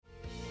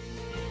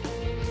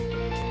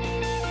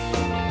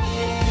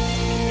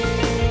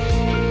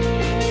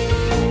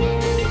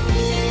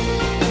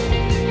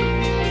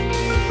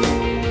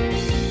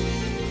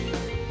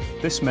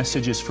This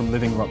message is from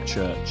Living Rock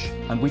Church,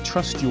 and we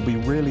trust you'll be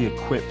really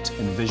equipped,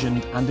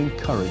 envisioned, and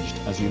encouraged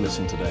as you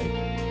listen today.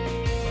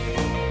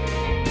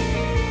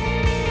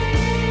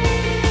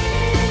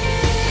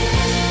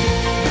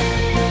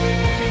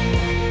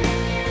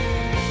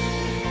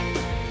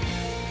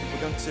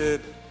 We're going to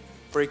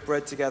break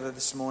bread together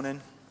this morning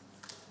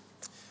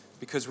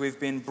because we've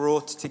been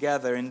brought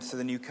together into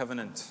the new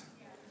covenant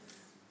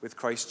with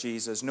Christ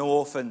Jesus. No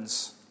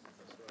orphans,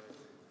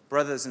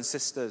 brothers and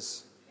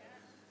sisters,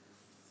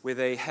 with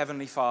a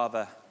heavenly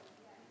Father.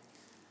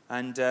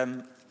 And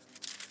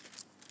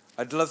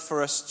I'd love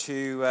for us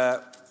to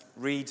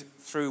read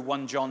through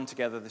 1 John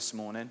together this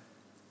morning,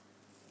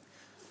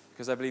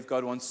 because I believe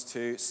God wants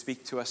to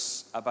speak to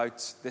us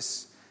about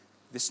this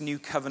new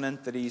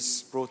covenant that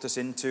He's brought us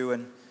into.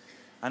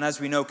 And as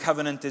we know,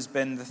 covenant has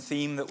been the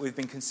theme that we've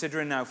been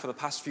considering now for the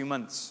past few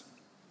months,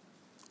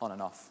 on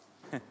and off.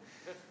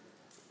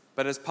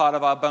 But as part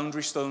of our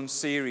Boundary Stone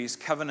series,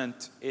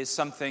 covenant is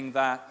something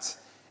that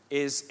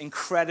is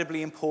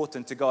incredibly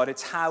important to God.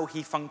 It's how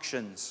He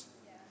functions.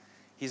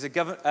 He's a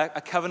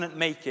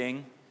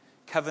covenant-making,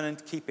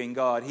 covenant-keeping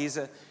God. He's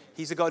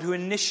a God who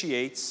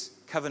initiates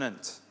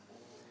covenant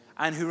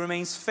and who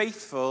remains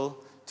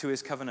faithful to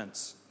His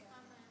covenants.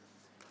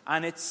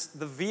 And it's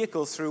the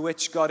vehicle through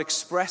which God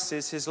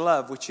expresses His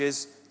love, which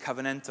is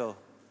covenantal.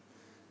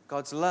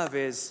 God's love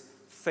is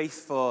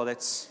faithful,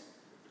 it's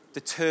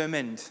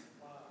determined,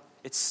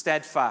 it's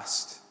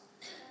steadfast,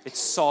 it's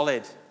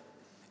solid.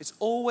 It's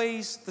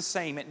always the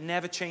same. It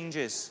never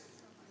changes.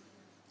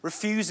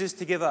 Refuses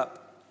to give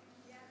up.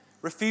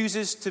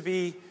 Refuses to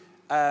be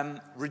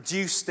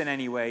reduced in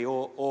any way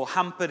or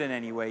hampered in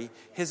any way.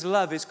 His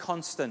love is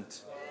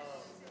constant.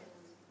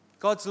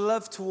 God's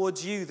love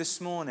towards you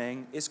this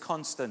morning is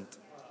constant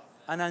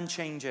and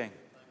unchanging.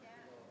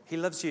 He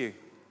loves you.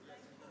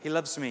 He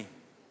loves me.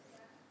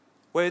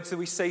 Words that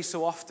we say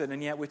so often,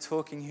 and yet we're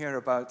talking here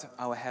about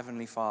our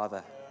Heavenly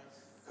Father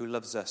who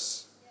loves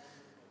us.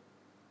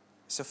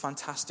 It's a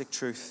fantastic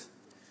truth.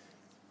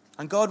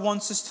 And God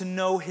wants us to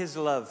know His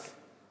love,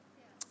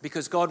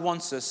 because God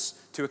wants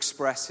us to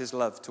express His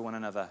love to one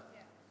another.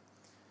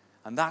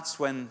 And that's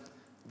when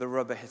the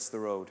rubber hits the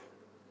road.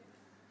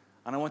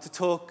 And I want to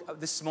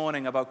talk this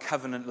morning about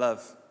covenant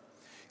love.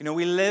 You know,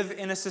 we live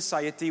in a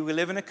society, we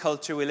live in a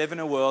culture, we live in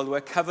a world where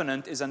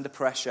covenant is under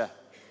pressure.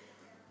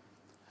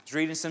 I was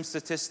reading some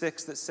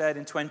statistics that said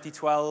in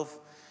 2012,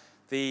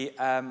 the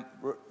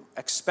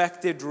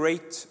expected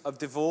rate of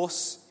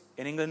divorce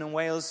in England and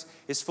Wales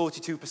is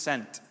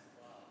 42%.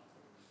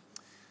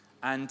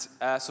 And so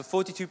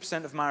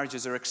 42% of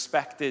marriages are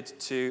expected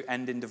to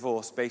end in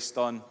divorce based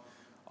on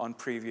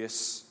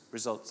previous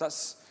results.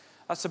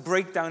 That's a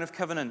breakdown of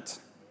covenant.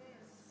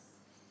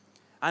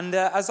 And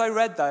as I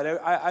read that,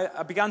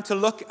 I began to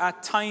look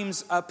at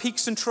times,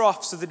 peaks and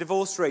troughs of the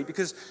divorce rate,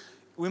 because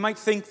we might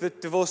think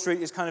that divorce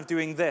rate is kind of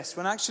doing this,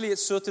 when actually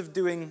it's sort of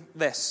doing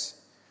this.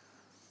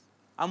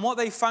 And what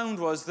they found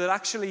was that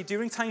actually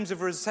during times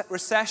of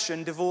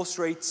recession, divorce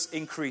rates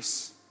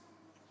increase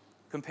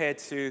compared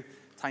to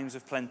times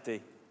of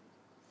plenty.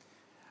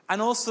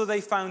 And also they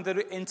found that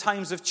in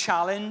times of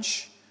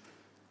challenge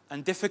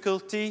and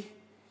difficulty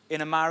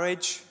in a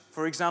marriage,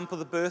 for example,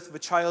 the birth of a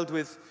child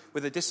with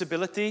a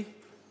disability,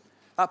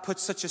 that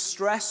puts such a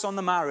stress on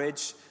the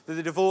marriage that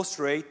the divorce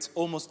rate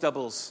almost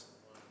doubles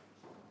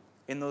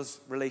in those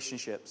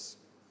relationships.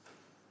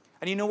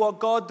 And you know what?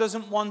 God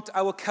doesn't want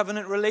our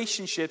covenant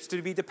relationships to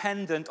be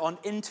dependent on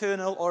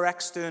internal or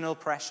external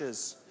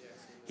pressures.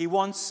 He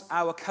wants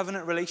our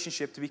covenant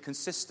relationship to be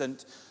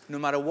consistent no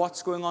matter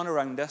what's going on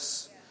around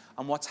us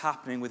and what's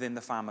happening within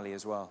the family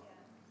as well.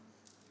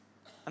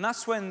 And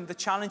that's when the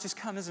challenges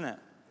come, isn't it?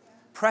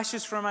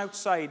 Pressures from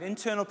outside,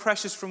 internal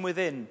pressures from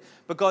within.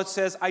 But God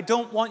says, I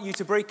don't want you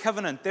to break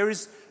covenant. There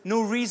is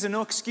no reason,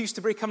 no excuse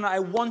to break covenant. I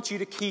want you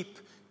to keep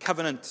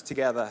covenant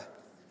together.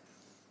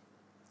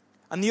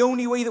 And the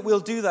only way that we'll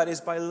do that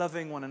is by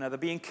loving one another,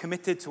 being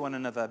committed to one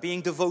another,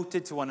 being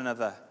devoted to one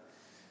another.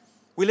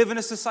 We live in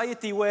a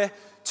society where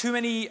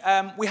we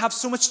have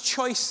so much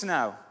choice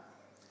now.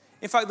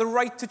 In fact, the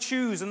right to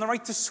choose and the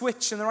right to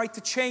switch and the right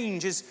to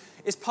change is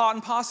part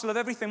and parcel of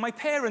everything. My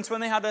parents,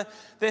 when they had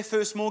their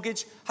first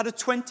mortgage, had a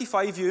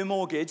 25-year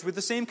mortgage with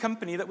the same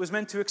company that was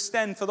meant to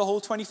extend for the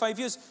whole 25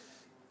 years.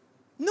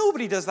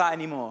 Nobody does that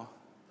anymore.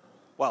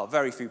 Well,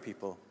 very few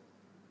people.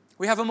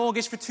 We have a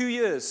mortgage for 2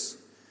 years,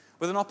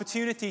 with an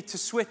opportunity to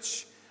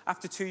switch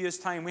after 2 years'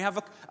 time. We have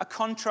a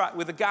contract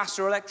with a gas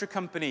or electric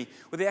company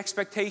with the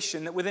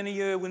expectation that within a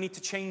year we'll need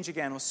to change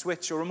again or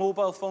switch, or a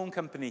mobile phone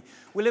company.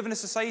 We live in a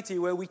society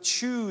where we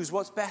choose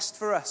what's best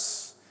for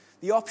us.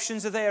 The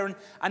options are there,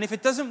 and if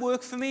it doesn't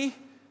work for me,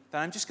 then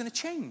I'm just going to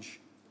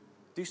change,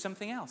 do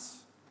something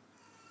else.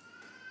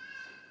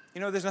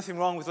 You know, there's nothing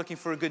wrong with looking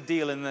for a good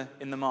deal in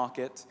the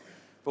market,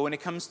 but when it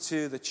comes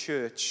to the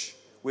church,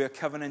 we are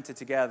covenanted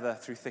together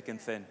through thick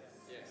and thin.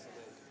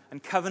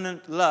 And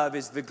covenant love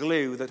is the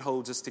glue that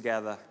holds us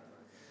together.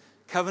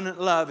 Covenant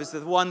love is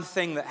the one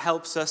thing that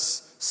helps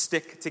us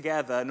stick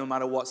together no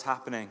matter what's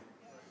happening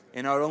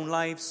in our own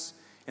lives,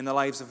 in the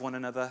lives of one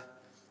another.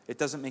 It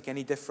doesn't make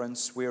any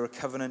difference. We're a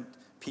covenant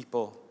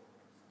people.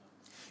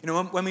 You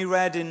know, when we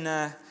read in,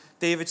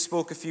 David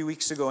spoke a few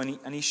weeks ago,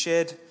 and he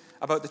shared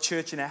about the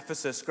church in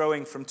Ephesus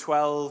growing from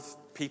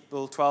 12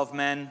 people, 12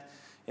 men,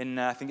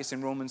 I think it's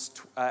in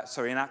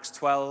in Acts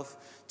 12,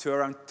 to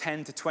around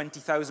 10 to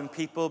 20,000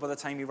 people by the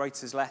time he writes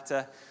his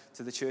letter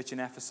to the church in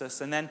Ephesus.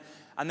 And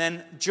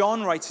then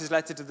John writes his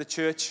letter to the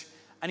church,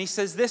 and he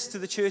says this to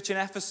the church in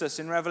Ephesus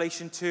in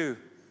Revelation 2.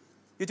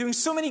 You're doing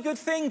so many good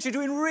things. You're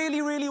doing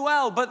really, really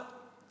well, but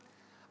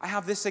I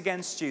have this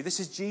against you. This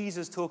is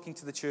Jesus talking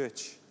to the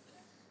church. He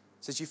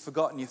says, you've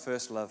forgotten your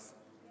first love.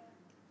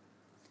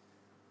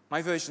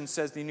 My version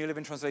says, the New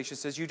Living Translation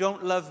says, you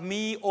don't love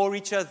me or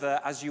each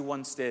other as you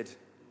once did.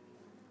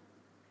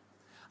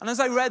 And as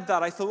I read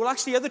that, I thought, well,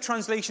 actually, other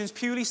translations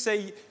purely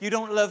say, you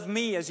don't love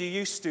me as you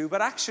used to.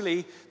 But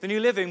actually, the New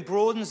Living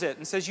broadens it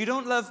and says, you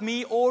don't love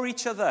me or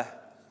each other.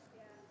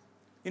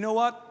 You know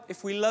what?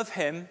 If we love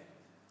him,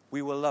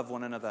 we will love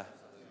one another.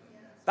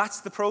 That's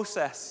the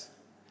process.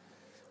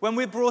 When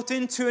we're brought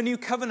into a new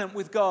covenant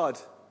with God,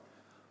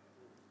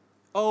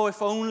 oh, if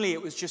only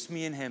it was just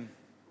me and him.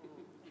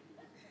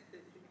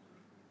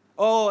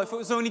 Oh, if it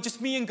was only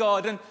just me and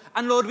God,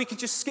 and Lord, we could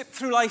just skip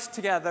through life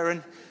together,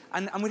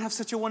 and we'd have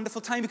such a wonderful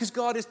time, because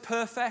God is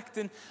perfect,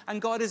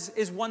 and God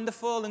is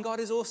wonderful, and God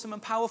is awesome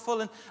and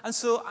powerful, and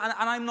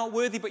I'm not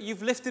worthy, but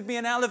you've lifted me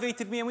and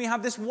elevated me, and we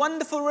have this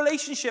wonderful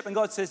relationship. And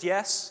God says,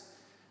 yes.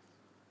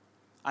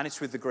 And it's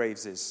with the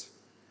Graveses,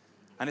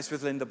 and it's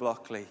with Linda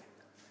Blockley,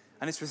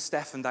 and it's with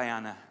Steph and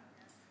Diana.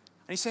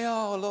 And you say,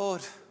 oh,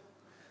 Lord,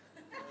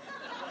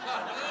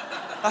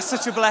 that's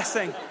such a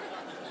blessing.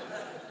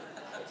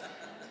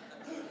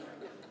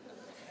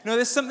 You know,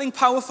 there's something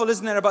powerful,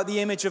 isn't there, about the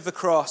image of the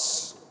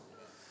cross?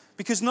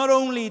 Because not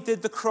only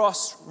did the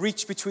cross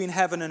reach between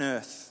heaven and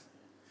earth,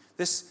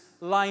 this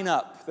line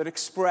up that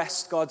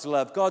expressed God's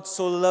love. God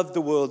so loved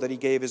the world that he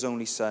gave his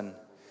only son.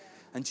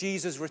 And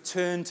Jesus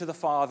returned to the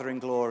Father in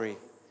glory.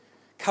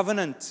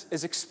 Covenant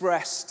is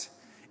expressed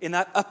in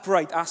that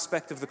upright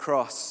aspect of the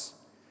cross.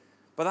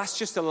 But that's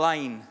just a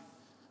line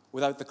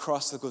without the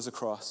cross that goes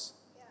across.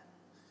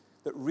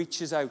 That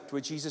reaches out,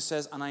 where Jesus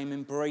says, and I'm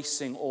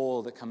embracing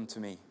all that come to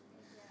me.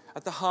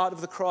 At the heart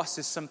of the cross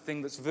is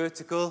something that's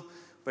vertical,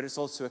 but it's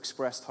also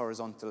expressed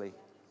horizontally.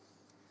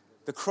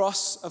 The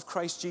cross of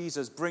Christ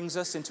Jesus brings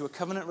us into a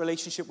covenant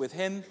relationship with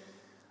him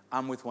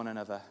and with one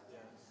another.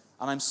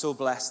 And I'm so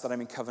blessed that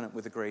I'm in covenant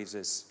with the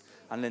Graveses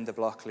and Linda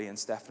Blockley and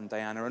Steph and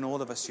Diana and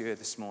all of us here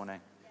this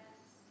morning.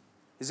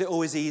 Is it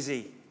always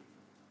easy?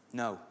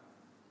 No.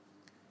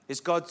 Is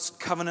God's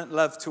covenant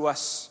love to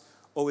us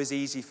always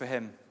easy for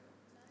him?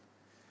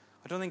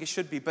 I don't think it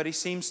should be, but he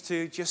seems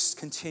to just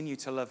continue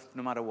to love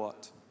no matter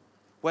what.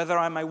 Whether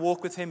my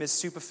walk with him is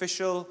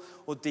superficial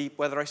or deep,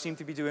 whether I seem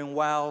to be doing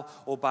well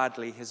or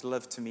badly, his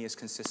love to me is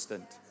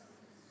consistent.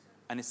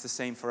 And it's the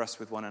same for us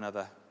with one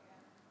another.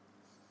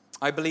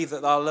 I believe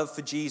that our love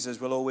for Jesus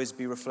will always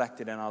be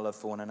reflected in our love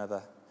for one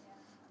another.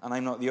 And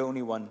I'm not the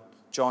only one.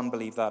 John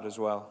believed that as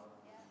well.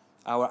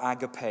 Our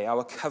agape,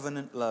 our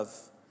covenant love.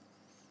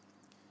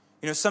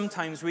 You know,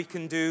 sometimes we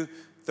can do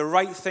the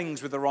right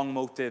things with the wrong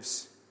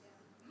motives.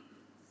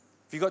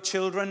 If you've got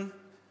children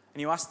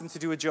and you ask them to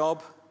do a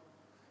job,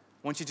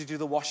 I want you to do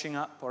the washing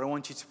up, or I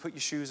want you to put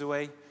your shoes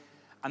away,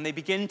 and they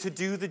begin to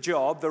do the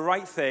job, the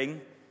right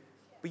thing,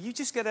 but you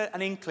just get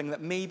an inkling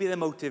that maybe the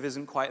motive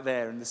isn't quite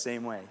there in the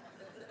same way.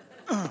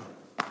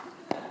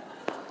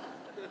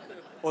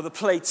 Or the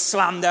plates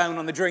slam down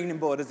on the draining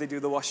board as they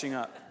do the washing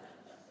up.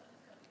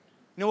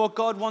 You know what?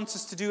 God wants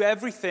us to do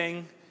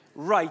everything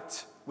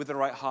right with the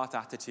right heart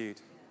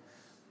attitude.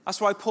 That's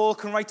why Paul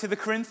can write to the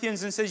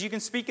Corinthians and says, you can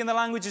speak in the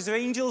languages of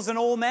angels and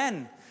all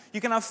men. You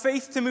can have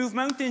faith to move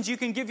mountains. You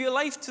can give your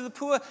life to the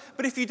poor.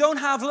 But if you don't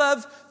have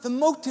love, the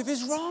motive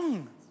is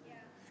wrong. Yeah.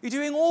 You're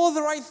doing all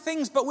the right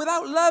things, but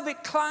without love,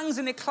 it clangs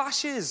and it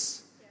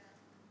clashes.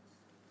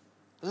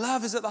 Yeah.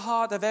 Love is at the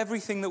heart of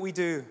everything that we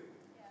do.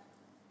 Yeah.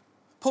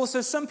 Paul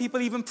says some people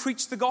even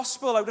preach the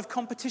gospel out of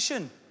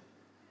competition.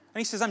 And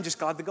he says, I'm just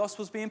glad the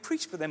gospel's being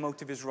preached, but their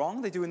motive is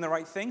wrong. They're doing the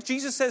right thing.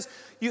 Jesus says,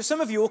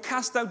 some of you will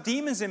cast out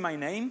demons in my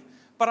name,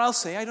 but I'll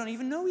say, I don't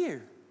even know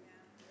you.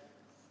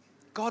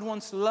 God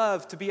wants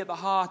love to be at the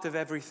heart of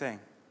everything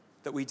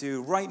that we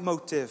do. Right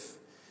motive.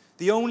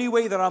 The only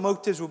way that our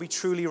motives will be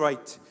truly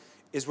right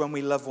is when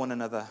we love one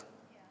another.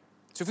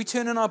 So if we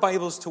turn in our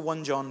Bibles to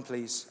 1 John,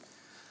 please.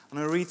 I'm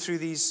going to read through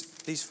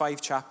these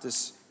 5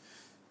 chapters.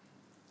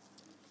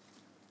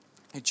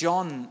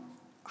 John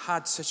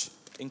had such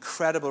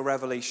incredible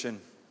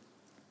revelation.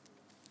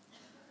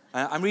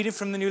 I'm reading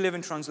from the New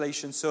Living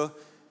Translation, so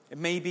it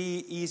may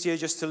be easier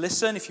just to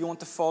listen. If you want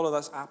to follow,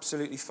 that's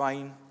absolutely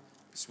fine.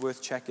 It's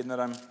worth checking that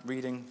I'm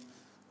reading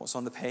what's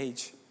on the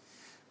page.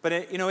 But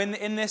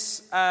in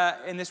this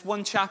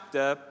one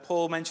chapter,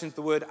 John mentions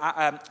the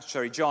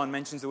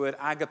word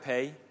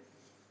agape,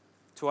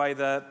 to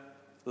either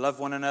love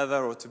one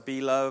another or to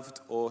be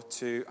loved or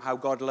to how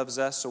God loves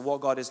us or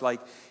what God is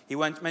like. He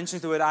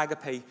mentions the word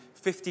agape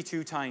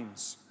 52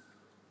 times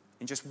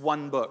in just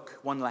one book,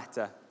 one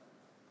letter.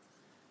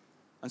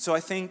 And so I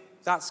think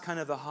that's kind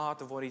of the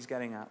heart of what he's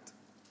getting at.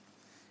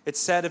 It's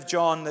said of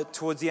John that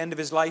towards the end of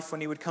his life,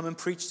 when he would come and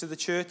preach to the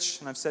church,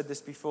 and I've said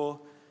this before,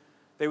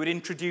 they would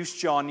introduce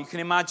John. You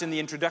can imagine the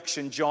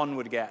introduction John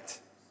would get.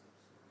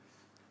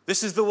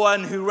 This is the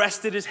one who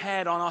rested his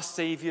head on our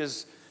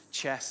Savior's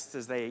chest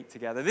as they ate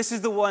together. This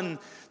is the one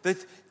that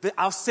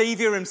our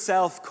Savior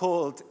himself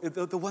called,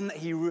 the one that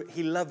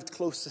he loved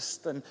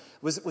closest and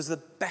was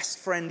the best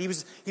friend.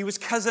 He was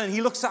cousin.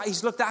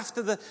 He's looked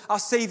after our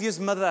Savior's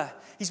mother.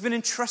 He's been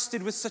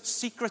entrusted with such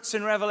secrets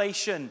and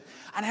revelation.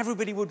 And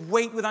everybody would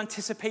wait with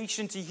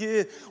anticipation to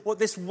hear what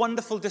this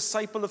wonderful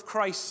disciple of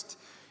Christ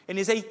in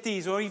his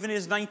 80s or even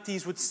his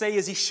 90s would say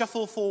as he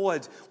shuffled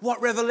forward.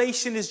 What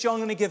revelation is John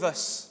going to give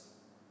us?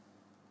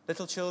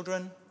 Little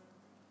children,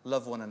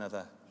 love one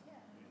another.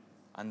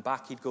 And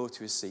back he'd go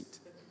to his seat.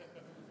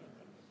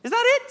 Is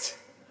that it?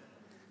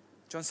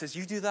 John says,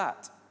 you do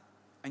that,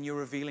 and you're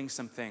revealing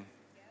something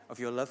of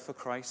your love for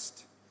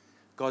Christ,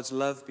 God's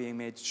love being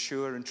made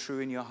sure and true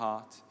in your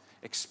heart,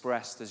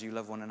 expressed as you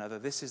love one another.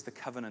 This is the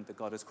covenant that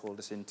God has called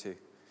us into.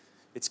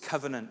 It's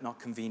covenant, not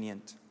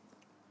convenient.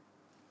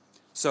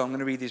 So I'm going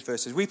to read these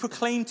verses. We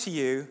proclaim to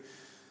you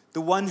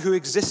the one who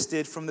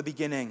existed from the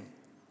beginning,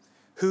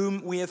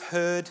 whom we have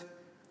heard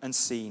and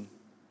seen.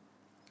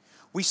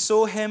 We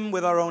saw him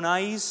with our own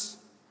eyes,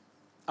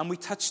 and we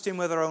touched him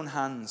with our own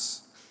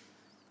hands.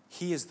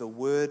 He is the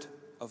word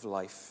of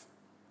life.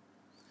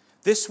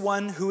 This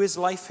one who is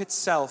life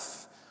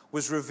itself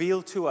was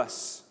revealed to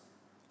us,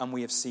 and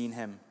we have seen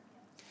him.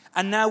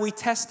 And now we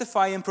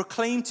testify and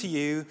proclaim to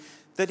you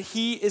that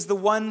he is the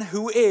one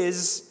who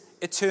is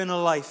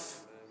eternal life.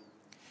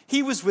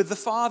 He was with the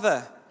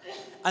Father,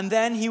 and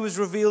then he was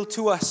revealed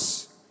to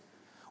us.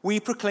 We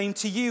proclaim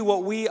to you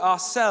what we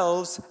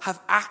ourselves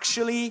have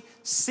actually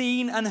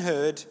seen and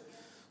heard,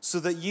 so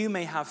that you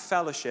may have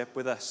fellowship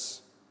with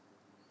us.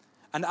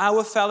 And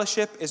our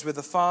fellowship is with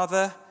the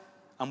Father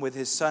and with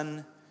his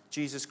Son,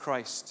 Jesus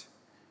Christ.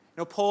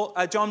 You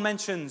know, John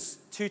mentions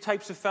two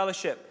types of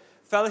fellowship.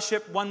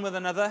 Fellowship one with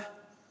another,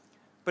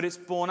 but it's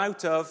born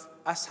out of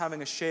us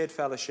having a shared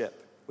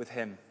fellowship with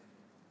him.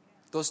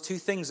 Those two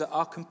things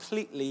are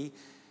completely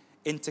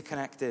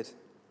interconnected.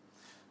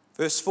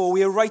 Verse 4,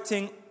 we are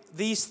writing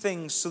these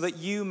things so that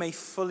you may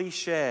fully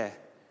share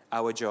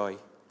our joy.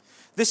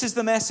 This is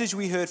the message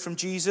we heard from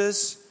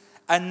Jesus,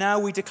 and now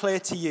we declare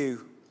to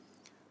you,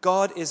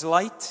 God is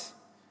light,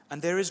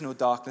 and there is no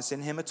darkness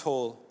in him at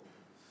all.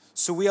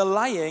 So we are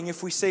lying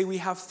if we say we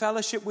have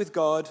fellowship with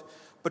God,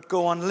 but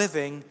go on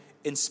living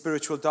in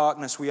spiritual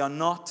darkness. We are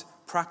not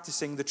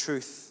practicing the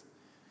truth.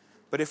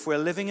 But if we're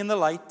living in the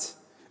light,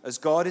 as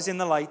God is in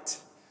the light,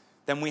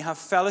 then we have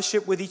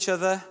fellowship with each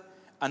other,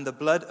 and the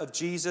blood of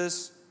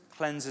Jesus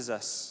cleanses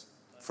us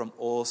from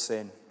all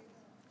sin.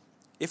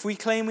 If we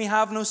claim we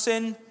have no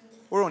sin,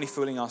 we're only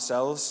fooling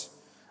ourselves,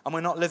 and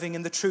we're not living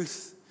in the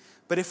truth.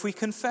 But if we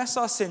confess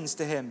our sins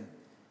to him,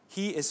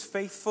 he is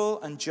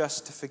faithful and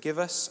just to forgive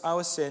us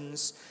our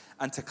sins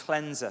and to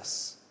cleanse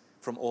us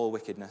from all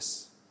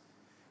wickedness.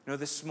 You know,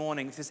 this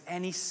morning, if there's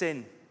any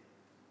sin,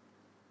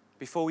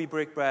 before we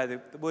break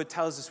bread, the word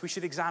tells us we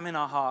should examine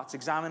our hearts,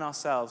 examine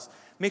ourselves,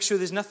 make sure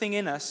there's nothing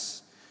in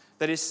us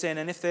that is sin.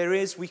 And if there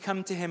is, we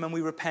come to him and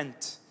we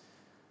repent.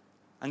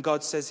 And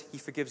God says he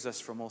forgives us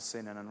from all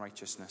sin and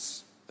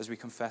unrighteousness as we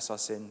confess our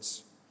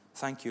sins.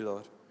 Thank you,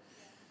 Lord.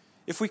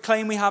 If we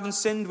claim we haven't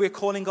sinned, we're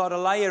calling God a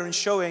liar and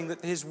showing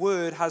that his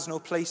word has no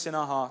place in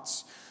our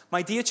hearts.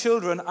 My dear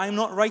children, I am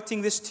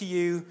writing this to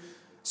you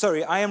so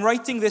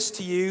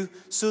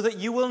that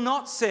you will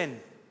not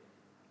sin.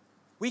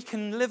 We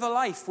can live a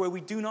life where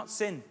we do not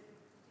sin.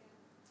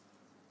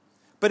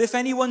 But if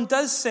anyone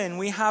does sin,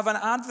 we have an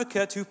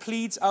advocate who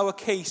pleads our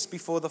case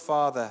before the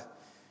Father.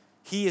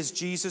 He is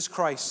Jesus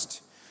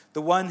Christ,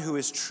 the one who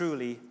is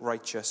truly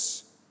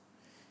righteous.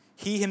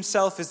 He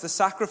himself is the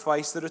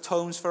sacrifice that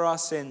atones for our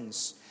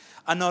sins,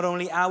 and not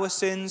only our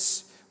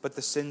sins, but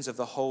the sins of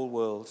the whole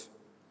world.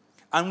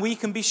 And we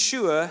can be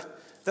sure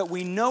that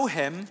we know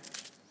him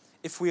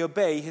if we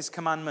obey his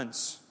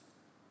commandments.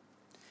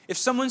 If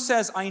someone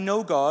says, I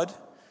know God,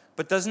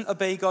 but doesn't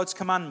obey God's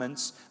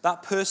commandments,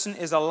 that person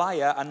is a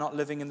liar and not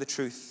living in the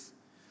truth.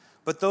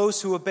 But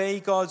those who obey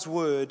God's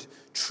word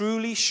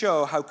truly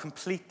show how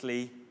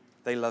completely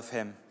they love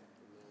him.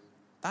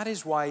 That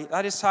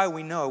is how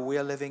we know we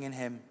are living in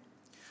him.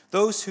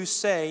 Those who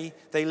say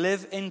they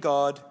live in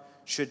God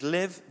should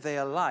live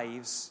their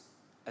lives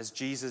as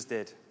Jesus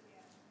did.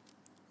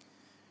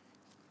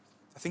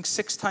 I think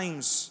 6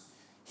 times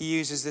he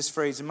uses this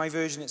phrase. In my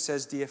version it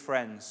says, dear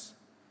friends.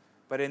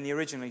 But in the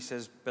original he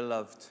says,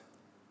 beloved.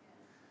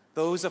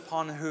 Those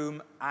upon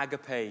whom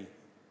agape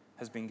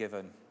has been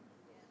given.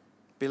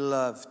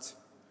 Beloved.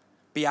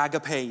 Be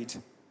agapaed.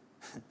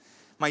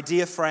 My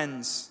dear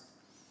friends.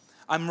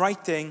 I'm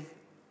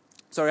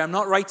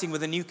not writing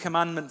with a new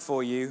commandment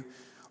for you.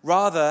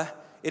 Rather,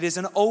 it is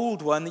an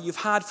old one that you've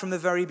had from the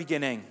very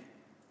beginning.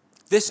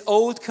 This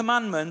old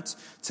commandment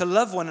to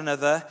love one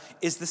another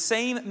is the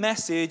same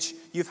message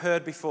you've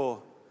heard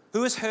before.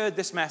 Who has heard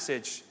this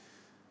message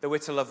that we're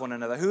to love one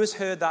another? Who has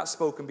heard that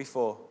spoken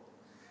before?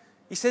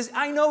 He says,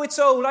 I know it's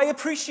old. I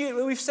appreciate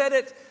it. We've said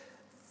it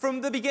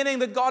from the beginning,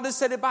 that God has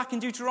said it back in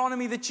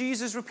Deuteronomy, that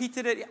Jesus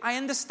repeated it. I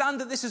understand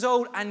that this is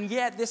old, and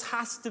yet this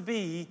has to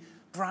be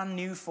brand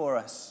new for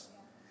us.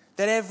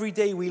 That every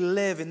day we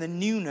live in the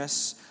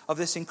newness of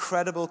this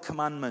incredible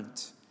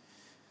commandment.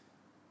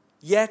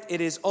 Yet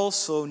it is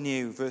also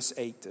new, verse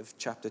 8 of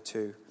chapter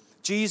 2.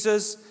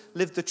 Jesus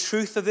lived the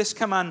truth of this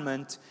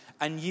commandment,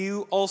 and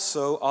you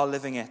also are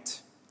living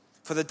it.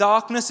 For the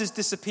darkness is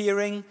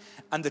disappearing,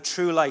 and the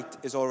true light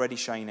is already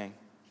shining.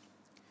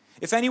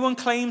 If anyone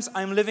claims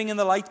I'm living in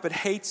the light but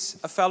hates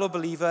a fellow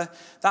believer,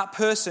 that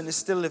person is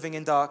still living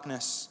in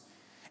darkness.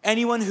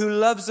 Anyone who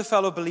loves a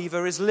fellow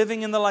believer is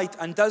living in the light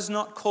and does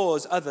not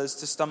cause others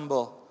to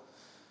stumble.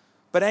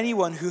 But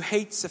anyone who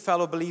hates a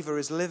fellow believer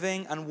is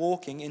living and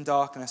walking in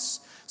darkness.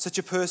 Such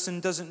a person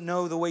doesn't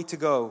know the way to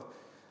go,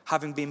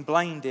 having been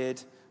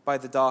blinded by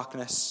the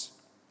darkness.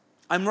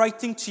 I'm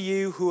writing to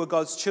you who are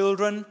God's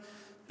children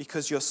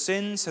because your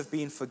sins have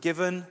been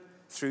forgiven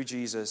through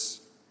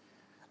Jesus.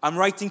 I'm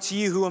writing to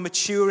you who are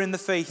mature in the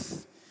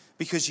faith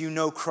because you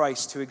know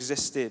Christ who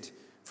existed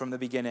from the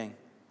beginning.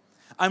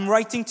 I'm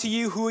writing to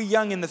you who are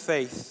young in the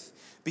faith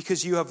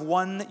because you have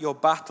won your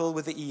battle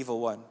with the evil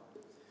one.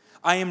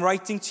 I am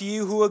writing to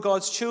you who are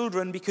God's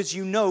children because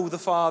you know the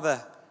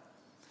Father.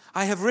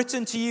 I have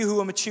written to you who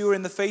are mature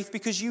in the faith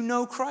because you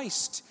know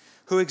Christ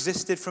who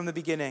existed from the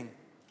beginning.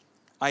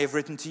 I have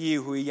written to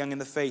you who are young in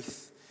the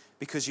faith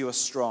because you are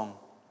strong.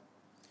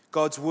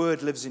 God's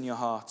word lives in your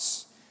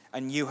hearts,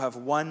 and you have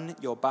won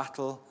your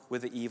battle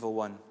with the evil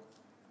one.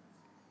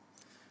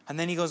 And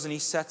then he goes and he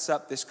sets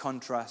up this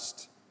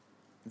contrast.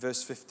 In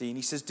verse 15,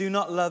 he says, do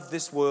not love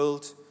this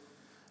world,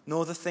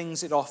 nor the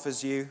things it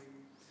offers you.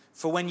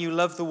 For when you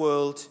love the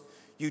world,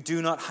 you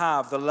do not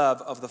have the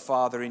love of the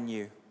Father in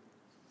you.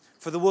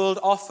 For the world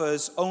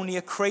offers only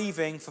a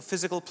craving for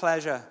physical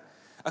pleasure,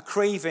 a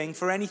craving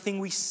for anything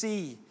we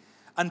see,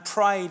 and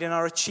pride in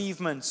our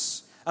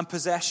achievements and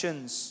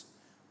possessions.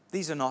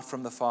 These are not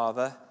from the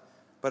Father,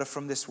 but are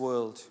from this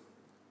world.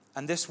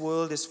 And this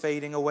world is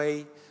fading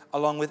away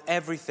along with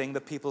everything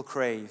that people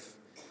crave.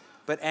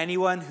 But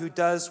anyone who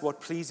does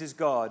what pleases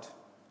God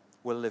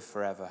will live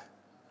forever.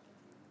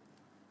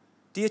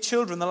 Dear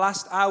children, the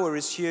last hour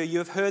is here. You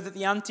have heard that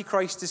the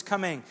Antichrist is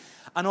coming,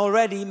 and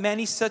already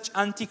many such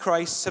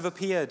Antichrists have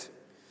appeared.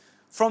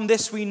 From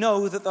this we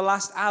know that the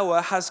last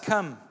hour has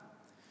come.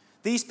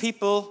 These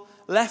people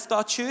left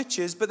our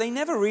churches, but they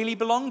never really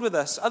belonged with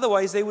us.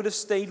 Otherwise, they would have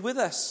stayed with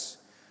us.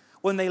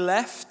 When they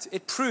left,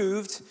 it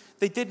proved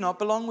they did not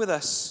belong with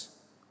us.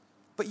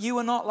 But you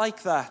are not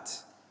like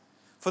that.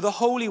 For the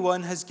Holy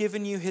One has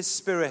given you his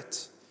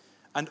Spirit,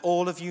 and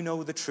all of you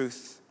know the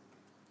truth.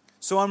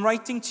 So I'm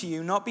writing to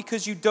you not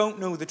because you don't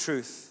know the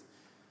truth,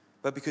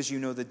 but because you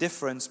know the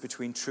difference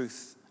between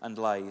truth and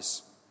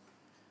lies.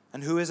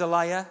 And who is a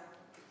liar?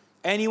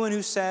 Anyone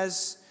who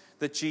says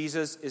that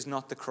Jesus is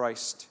not the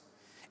Christ.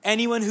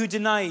 Anyone who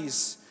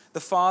denies the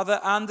Father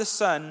and the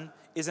Son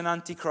is an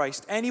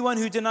Antichrist. Anyone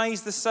who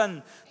denies the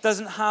Son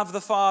doesn't have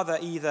the Father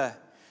either.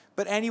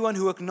 But anyone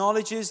who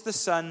acknowledges the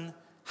Son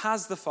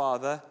has the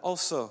Father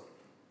also.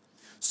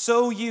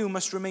 So you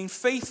must remain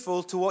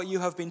faithful to what you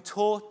have been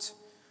taught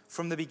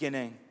from the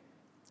beginning.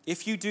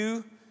 If you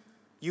do,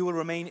 you will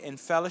remain in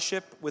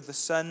fellowship with the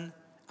Son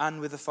and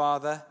with the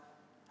Father.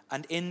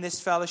 And in this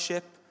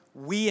fellowship,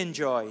 we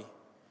enjoy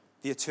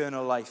the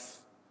eternal life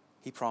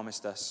he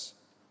promised us.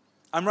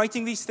 I'm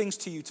writing these things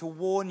to you to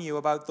warn you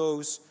about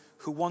those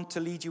who want to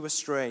lead you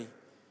astray.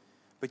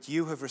 But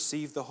you have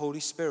received the Holy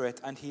Spirit,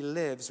 and he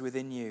lives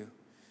within you.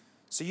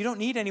 So you don't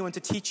need anyone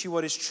to teach you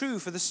what is true,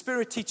 for the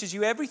Spirit teaches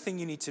you everything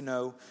you need to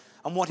know.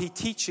 And what he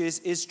teaches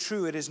is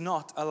true. It is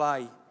not a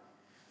lie.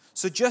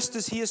 So just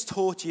as he has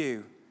taught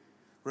you,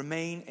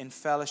 remain in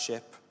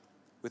fellowship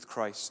with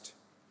Christ.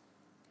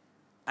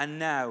 And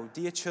now,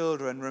 dear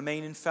children,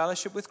 remain in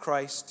fellowship with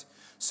Christ,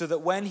 so that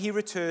when he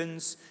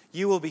returns,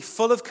 you will be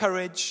full of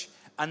courage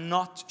and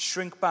not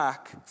shrink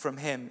back from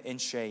him in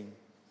shame.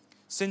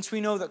 Since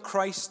we know that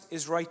Christ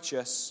is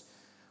righteous,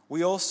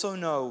 we also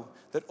know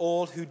that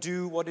all who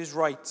do what is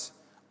right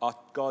are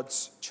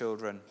God's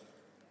children.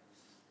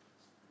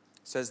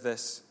 It says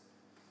this,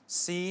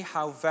 see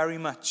how very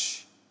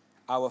much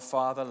our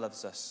Father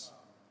loves us.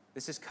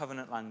 This is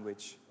covenant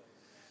language.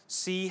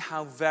 See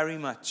how very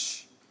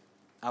much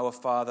our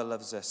Father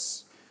loves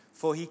us.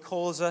 For he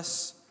calls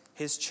us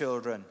his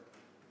children,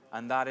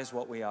 and that is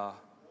what we are.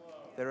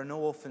 There are no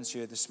orphans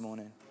here this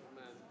morning.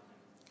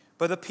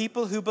 But the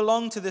people who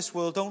belong to this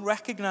world don't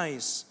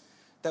recognize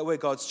that we're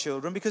God's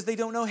children because they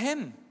don't know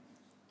him.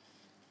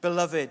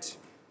 Beloved,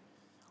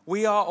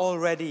 we are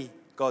already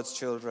God's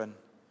children,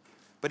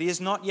 but he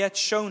has not yet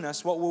shown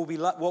us what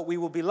we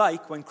will be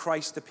like when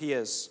Christ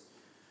appears.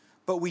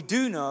 But we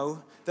do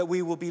know that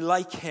we will be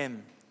like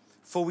him,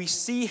 for we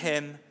see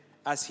him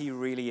as he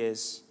really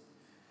is.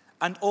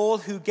 And all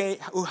who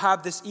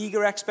have this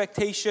eager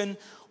expectation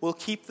will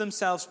keep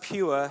themselves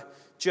pure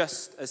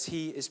just as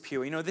he is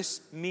pure. You know,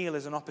 this meal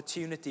is an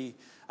opportunity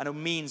and a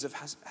means of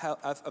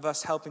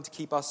us helping to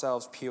keep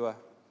ourselves pure.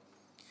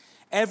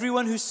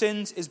 Everyone who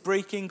sins is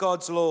breaking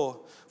God's law,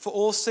 for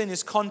all sin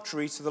is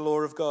contrary to the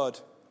law of God.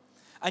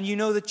 And you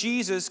know that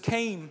Jesus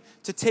came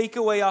to take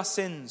away our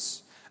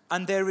sins,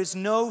 and there is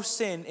no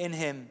sin in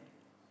him.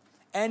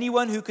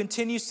 Anyone who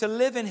continues to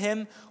live in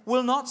him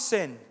will not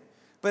sin,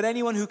 but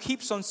anyone who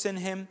keeps on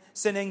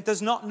sinning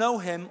does not know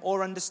him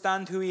or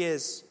understand who he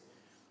is.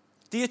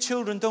 Dear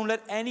children, don't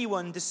let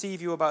anyone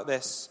deceive you about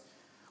this.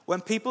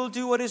 When people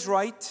do what is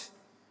right,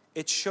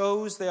 it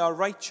shows they are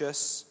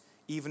righteous,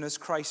 even as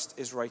Christ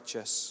is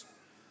righteous.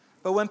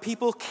 But when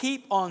people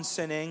keep on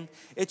sinning,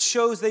 it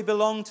shows they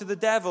belong to the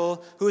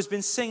devil, who has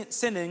been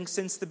sinning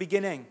since the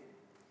beginning.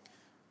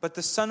 But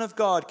the Son of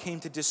God came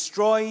to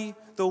destroy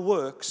the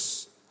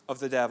works of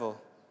the devil.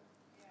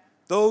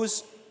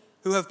 Those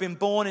who have been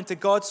born into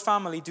God's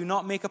family do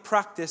not make a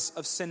practice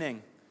of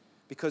sinning,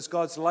 because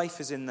God's life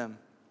is in them.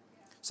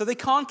 So they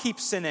can't keep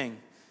sinning,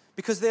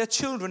 because they are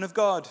children of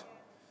God.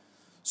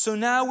 So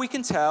now we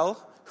can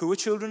tell who are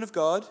children of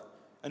God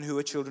and who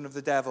are children of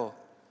the devil.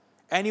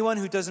 Anyone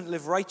who doesn't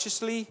live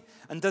righteously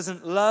and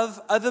doesn't love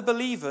other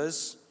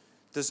believers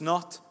does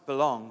not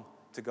belong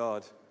to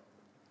God.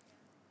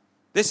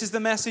 This is the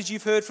message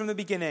you've heard from the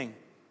beginning.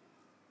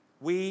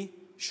 We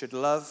should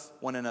love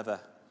one another.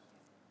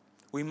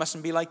 We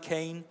mustn't be like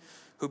Cain,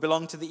 who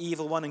belonged to the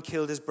evil one and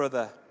killed his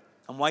brother.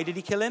 And why did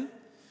he kill him?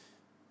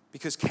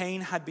 Because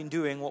Cain had been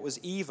doing what was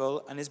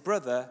evil and his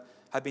brother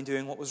had been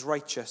doing what was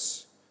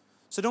righteous.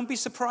 So don't be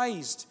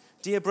surprised,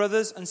 dear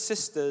brothers and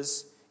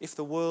sisters, if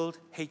the world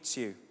hates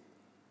you.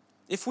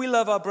 If we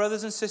love our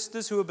brothers and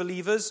sisters who are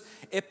believers,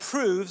 it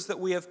proves that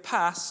we have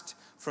passed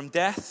from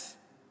death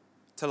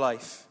to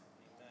life.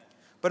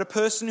 But a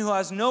person who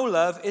has no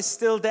love is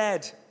still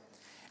dead.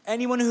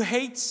 Anyone who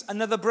hates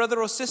another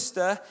brother or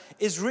sister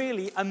is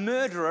really a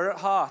murderer at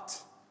heart.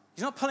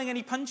 He's not pulling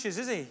any punches,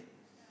 is he?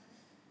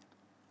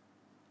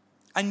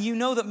 And you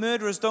know that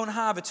murderers don't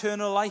have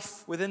eternal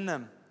life within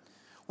them.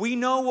 We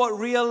know what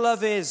real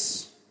love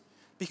is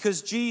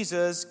because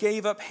Jesus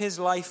gave up his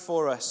life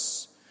for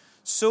us.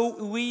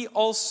 So we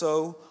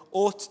also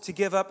ought to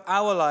give up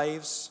our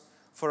lives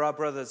for our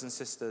brothers and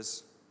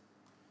sisters.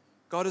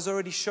 God has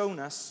already shown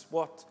us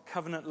what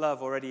covenant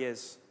love already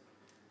is.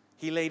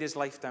 He laid his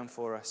life down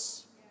for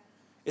us.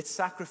 It's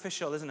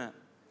sacrificial, isn't it?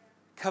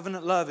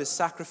 Covenant love is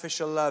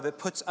sacrificial love. It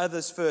puts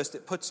others first.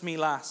 It puts me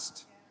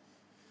last.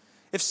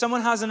 If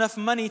someone has enough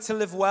money to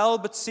live well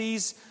but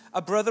sees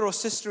a brother or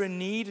sister in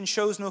need and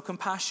shows no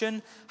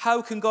compassion,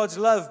 how can God's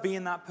love be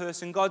in that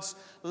person? God's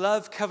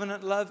love,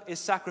 covenant love, is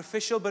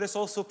sacrificial, but it's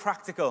also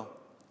practical.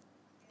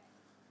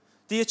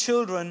 Dear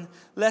children,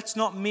 let's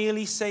not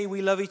merely say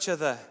we love each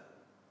other.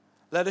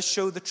 Let us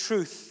show the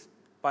truth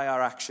by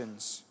our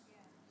actions.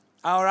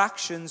 Our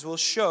actions will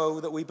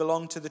show that we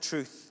belong to the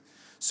truth,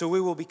 so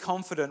we will be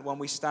confident when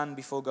we stand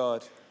before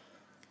God.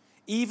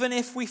 Even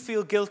if we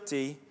feel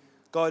guilty,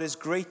 God is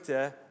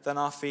greater than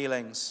our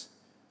feelings,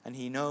 and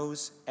he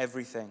knows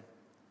everything.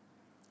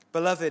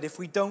 Beloved, if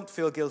we don't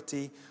feel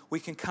guilty, we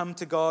can come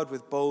to God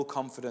with bold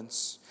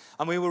confidence,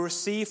 and we will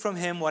receive from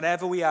him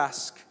whatever we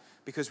ask,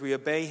 because we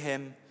obey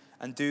him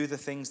and do the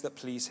things that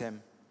please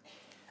him.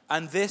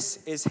 And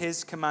this is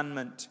his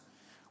commandment.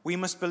 We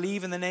must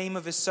believe in the name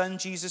of his Son,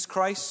 Jesus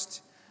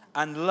Christ,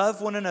 and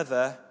love one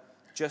another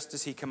just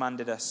as he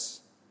commanded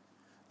us.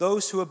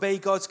 Those who obey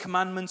God's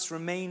commandments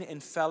remain in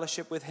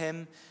fellowship with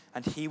him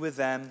and he with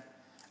them.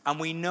 And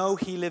we know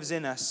he lives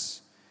in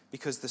us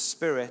because the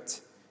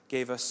Spirit he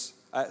gave us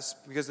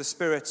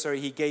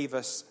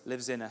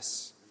lives in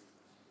us.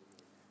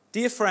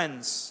 Dear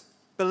friends,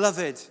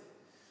 beloved,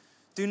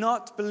 do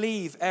not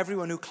believe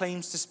everyone who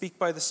claims to speak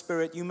by the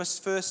Spirit. You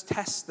must first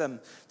test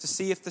them to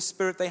see if the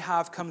Spirit they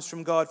have comes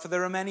from God, for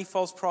there are many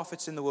false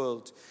prophets in the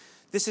world.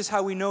 This is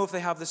how we know if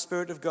they have the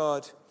Spirit of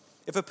God.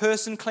 If a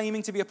person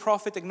claiming to be a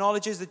prophet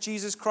acknowledges that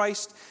Jesus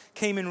Christ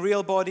came in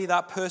real body,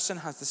 that person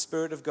has the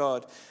Spirit of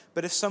God.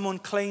 But if someone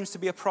claims to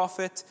be a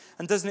prophet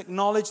and doesn't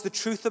acknowledge the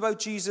truth about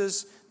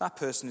Jesus, that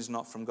person is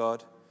not from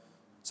God.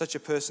 Such a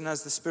person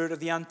has the spirit of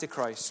the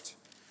Antichrist,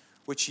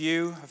 which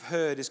you have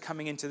heard is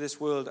coming into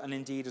this world and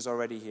indeed is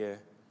already here.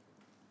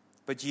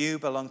 But you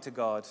belong to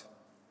God,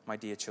 my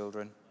dear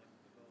children.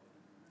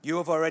 You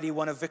have already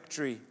won a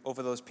victory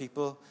over those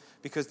people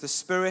because the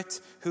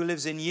Spirit who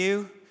lives in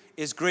you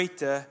is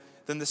greater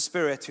than the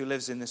spirit who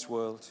lives in this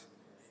world.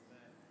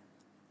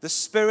 The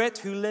Spirit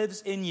who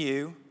lives in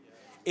you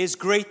is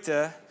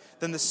greater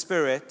than the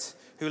spirit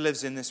who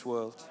lives in this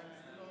world.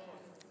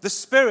 The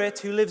Spirit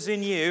who lives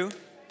in you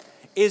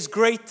is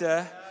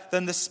greater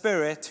than the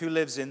spirit who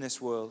lives in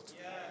this world.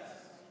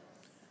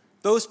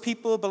 Those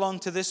people belong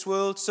to this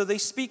world, so they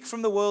speak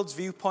from the world's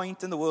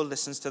viewpoint and the world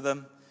listens to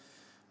them.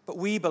 But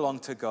we belong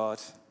to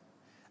God,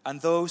 and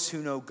those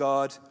who know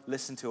God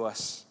listen to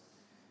us.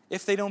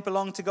 If they don't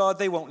belong to God,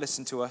 they won't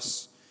listen to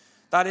us.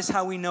 That is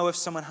how we know if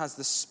someone has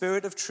the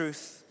spirit of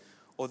truth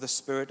or the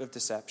spirit of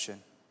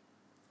deception.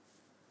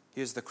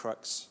 Here's the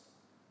crux.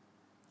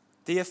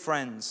 Dear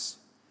friends,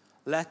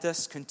 let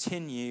us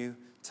continue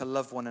to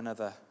love one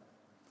another,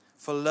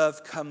 for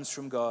love comes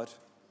from God.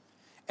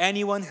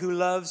 Anyone who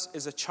loves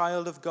is a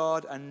child of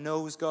God and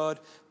knows God,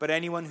 but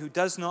anyone who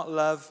does not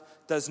love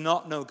does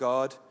not know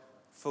God,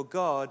 for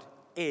God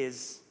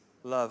is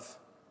love.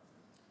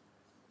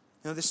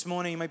 This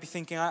morning you might be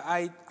thinking,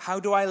 how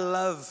do I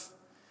love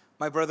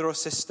my brother or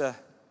sister?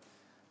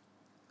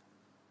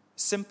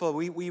 Simple,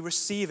 we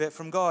receive it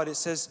from God. It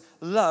says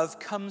love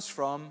comes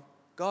from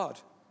God.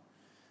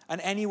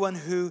 And anyone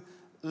who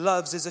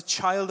loves is a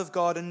child of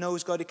God and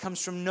knows God. It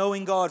comes from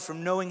knowing God,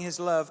 from knowing his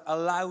love,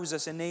 allows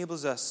us,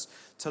 enables us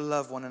to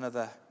love one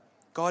another.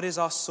 God is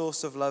our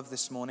source of love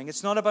this morning.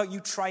 It's not about you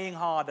trying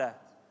harder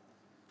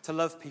to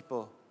love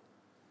people,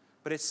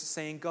 but it's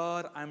saying,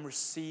 God, I'm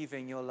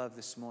receiving your love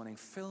this morning.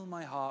 Fill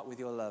my heart with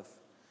your love.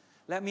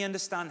 Let me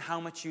understand how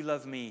much you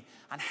love me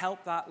and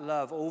help that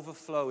love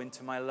overflow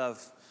into my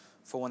love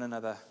for one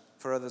another,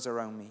 for others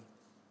around me.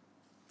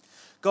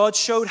 God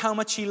showed how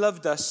much he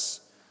loved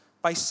us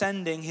by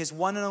sending his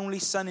one and only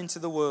Son into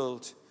the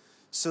world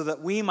so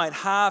that we might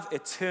have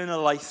eternal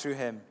life through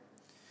him.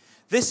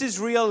 This is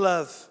real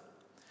love.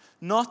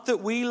 Not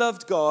that we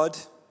loved God,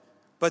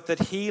 but that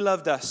he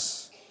loved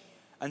us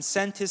and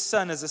sent his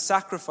Son as a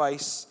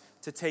sacrifice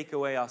to take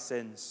away our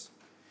sins.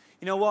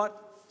 You know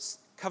what?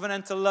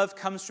 Covenantal love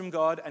comes from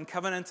God, and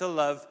covenantal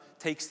love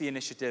takes the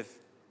initiative.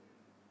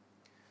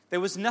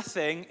 There was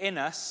nothing in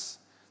us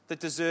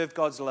that deserved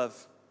God's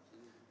love.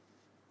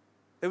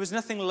 There was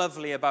nothing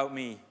lovely about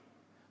me,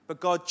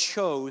 but God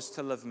chose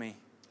to love me.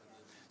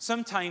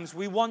 Sometimes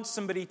we want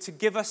somebody to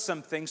give us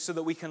something so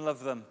that we can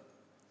love them.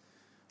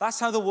 That's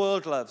how the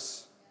world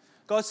loves.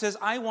 God says,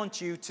 I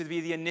want you to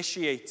be the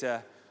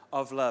initiator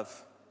of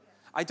love.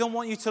 I don't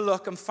want you to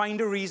look and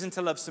find a reason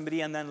to love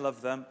somebody and then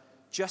love them.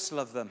 Just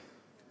love them.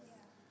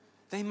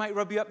 They might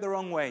rub you up the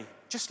wrong way.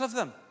 Just love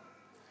them.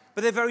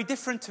 But they're very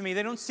different to me.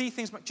 They don't see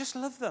things, but just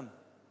love them.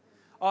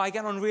 Oh, I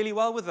get on really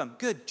well with them.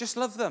 Good, just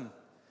love them.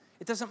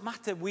 It doesn't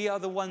matter. We are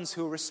the ones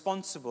who are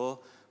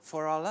responsible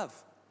for our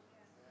love.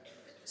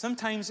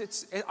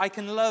 Sometimes I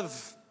can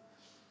love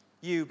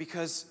you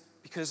because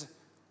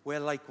we're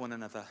like one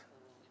another.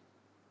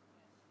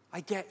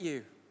 I get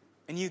you,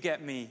 and you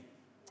get me.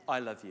 I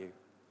love you.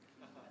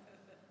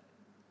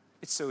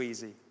 It's so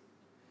easy.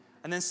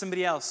 And then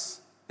somebody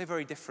else, they're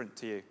very different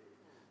to you.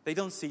 They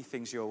don't see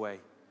things your way.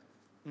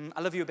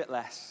 I love you a bit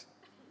less.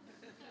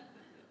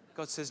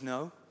 God says,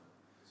 no.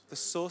 The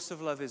source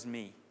of love is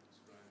me.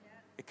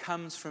 It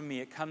comes from me.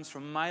 It comes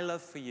from my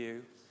love for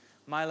you.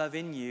 My love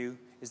in you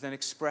is then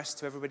expressed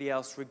to everybody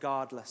else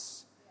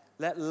regardless.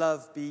 Let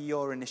love be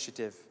your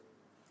initiative.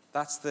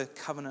 That's the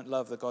covenant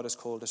love that God has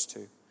called us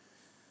to.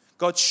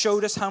 God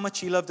showed us how much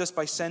he loved us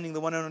by sending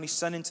the one and only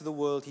Son into the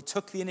world. He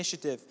took the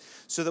initiative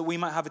so that we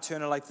might have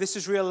eternal life. This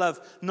is real love.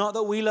 Not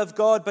that we love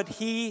God, but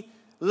he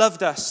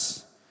loved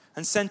us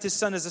and sent his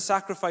Son as a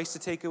sacrifice to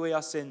take away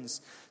our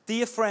sins.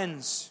 Dear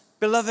friends,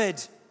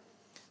 beloved,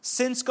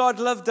 since God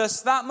loved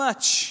us that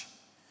much,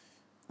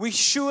 we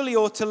surely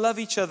ought to love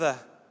each other.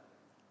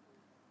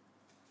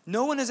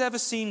 No one has ever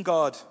seen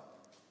God.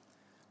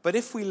 But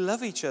if we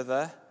love each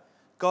other,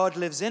 God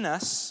lives in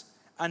us,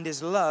 and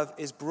his love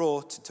is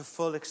brought to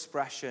full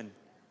expression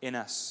in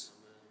us.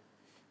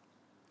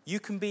 You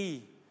can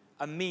be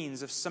a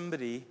means of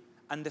somebody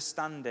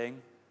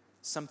understanding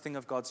something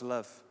of God's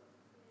love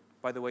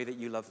by the way that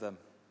you love them.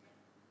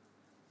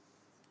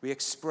 We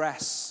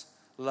express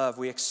love.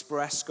 We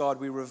express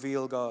God. We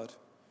reveal God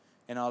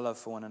in our love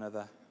for one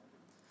another.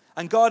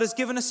 And God has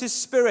given us his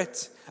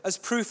Spirit as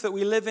proof that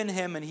we live in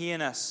him and he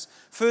in us.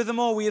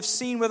 Furthermore, we have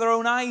seen with our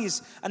own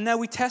eyes, and now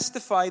we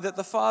testify that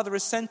the Father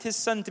has sent his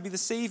Son to be the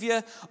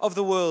Savior of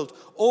the world.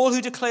 All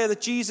who declare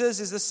that Jesus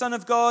is the Son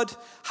of God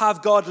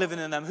have God living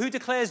in them. Who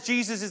declares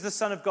Jesus is the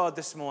Son of God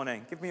this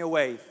morning? Give me a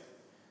wave.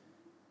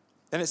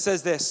 Then it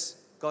says this: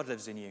 God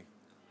lives in you.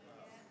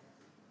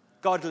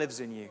 God lives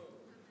in you.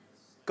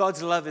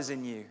 God's love is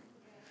in you.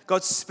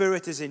 God's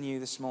Spirit is in you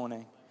this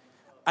morning.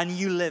 And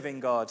you live in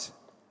God.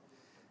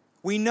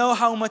 We know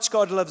how much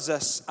God loves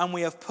us, and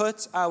we have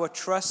put our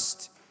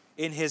trust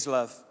in his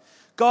love.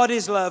 God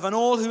is love, and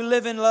all who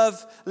live in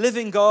love live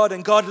in God,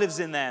 and God lives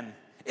in them.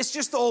 It's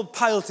just all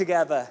piled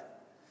together.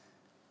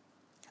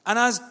 And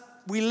as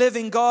we live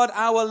in God,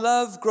 our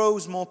love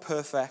grows more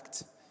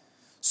perfect.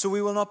 So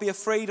we will not be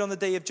afraid on the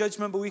day of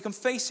judgment, but we can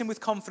face him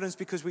with confidence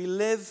because we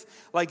live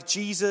like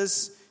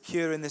Jesus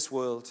here in this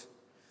world.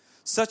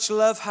 Such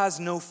love has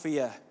no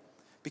fear,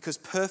 because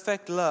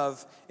perfect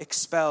love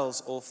expels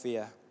all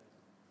fear.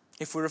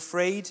 If we're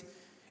afraid,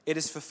 it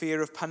is for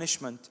fear of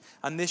punishment,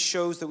 and this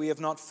shows that we have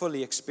not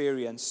fully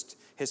experienced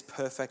his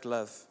perfect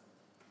love.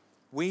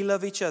 We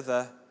love each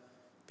other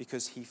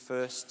because he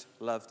first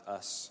loved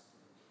us.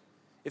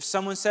 If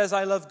someone says,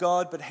 I love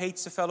God, but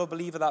hates a fellow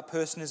believer, that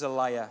person is a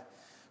liar.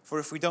 For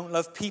if we don't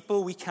love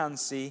people we can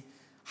see,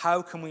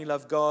 how can we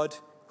love God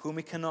whom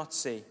we cannot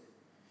see?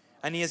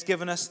 And he has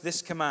given us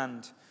this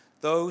command: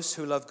 those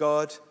who love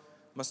God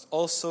must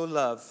also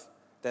love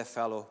their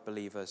fellow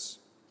believers.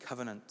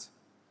 Covenant.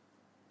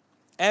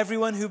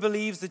 Everyone who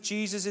believes that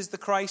Jesus is the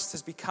Christ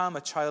has become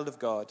a child of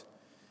God.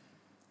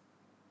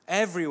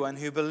 Everyone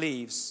who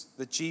believes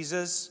that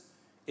Jesus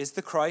is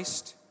the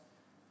Christ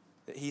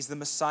that he's the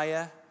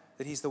Messiah,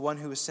 that he's the one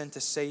who was sent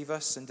to save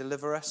us and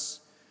deliver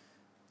us,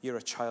 you're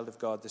a child of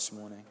God this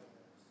morning.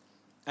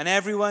 And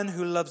everyone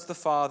who loves the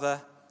Father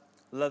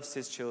loves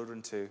his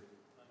children too.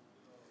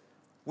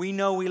 We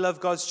know we love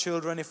God's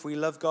children if we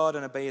love God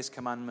and obey his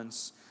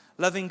commandments.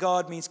 Loving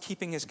God means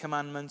keeping his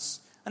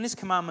commandments, and his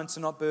commandments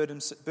are not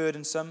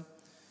burdensome.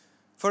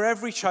 For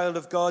every child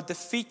of God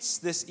defeats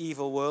this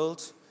evil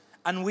world,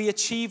 and we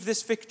achieve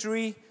this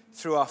victory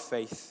through our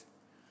faith.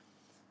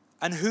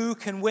 And who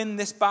can win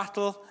this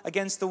battle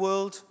against the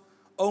world?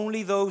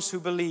 Only those who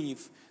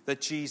believe that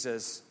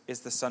Jesus is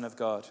the Son of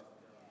God.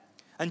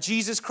 And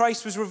Jesus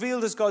Christ was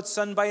revealed as God's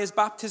Son by his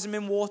baptism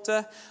in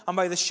water and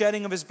by the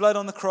shedding of his blood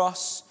on the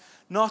cross,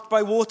 not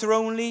by water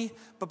only,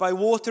 but by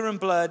water and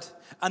blood.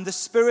 And the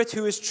Spirit,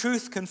 who is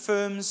truth,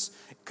 confirms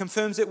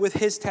it with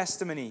his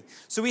testimony.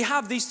 So we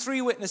have these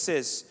three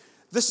witnesses,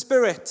 the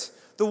Spirit,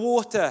 the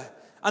water,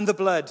 and the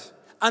blood.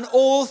 And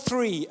all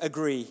three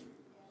agree.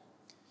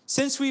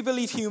 Since we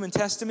believe human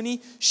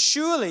testimony,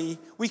 surely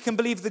we can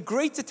believe the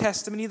greater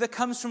testimony that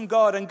comes from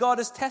God. And God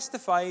has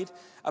testified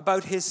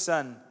about his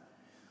Son.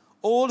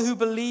 All who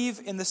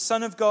believe in the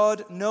Son of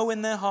God know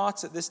in their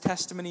hearts that this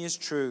testimony is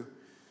true.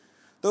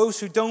 Those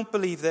who don't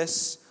believe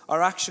this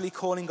are actually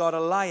calling God a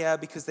liar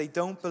because they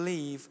don't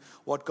believe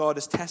what God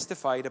has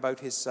testified about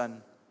his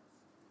Son.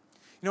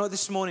 You know what,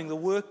 this morning, the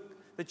work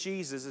that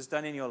Jesus has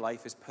done in your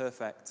life is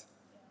perfect.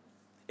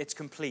 It's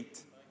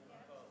complete.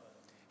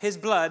 His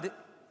blood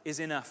is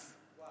enough.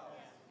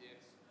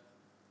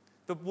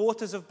 The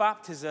waters of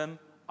baptism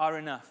are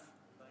enough.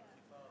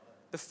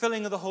 The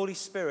filling of the Holy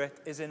Spirit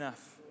is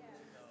enough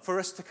for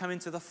us to come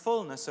into the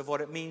fullness of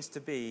what it means to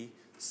be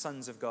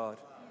sons of God.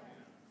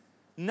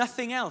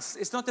 Nothing else.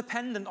 It's not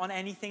dependent on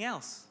anything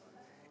else.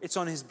 It's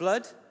on his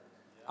blood,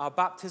 our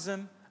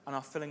baptism, and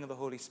our filling of the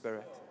Holy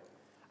Spirit.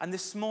 And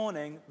this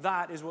morning,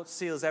 that is what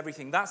seals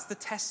everything. That's the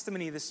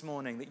testimony this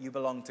morning that you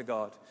belong to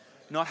God.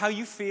 Not how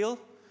you feel,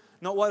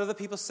 not what other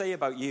people say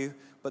about you,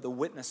 but the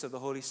witness of the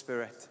Holy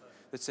Spirit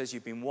that says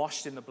you've been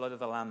washed in the blood of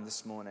the Lamb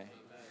this morning.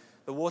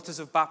 The waters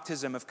of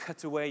baptism have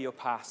cut away your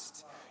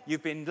past.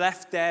 You've been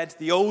left dead,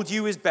 the old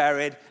you is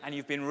buried, and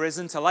you've been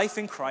risen to life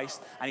in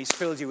Christ, and he's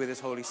filled you with his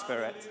Holy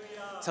Spirit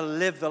to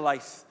live the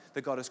life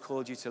that God has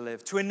called you to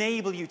live, to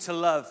enable you to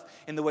love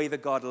in the way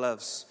that God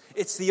loves.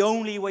 It's the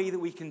only way that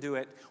we can do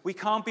it. We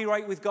can't be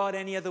right with God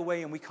any other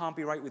way, and we can't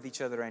be right with each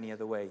other any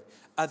other way,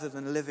 other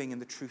than living in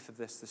the truth of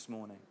this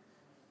morning.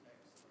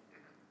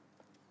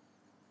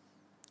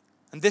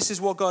 And this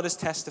is what God has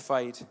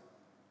testified.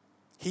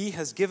 He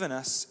has given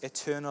us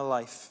eternal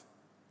life.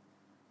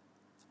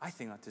 I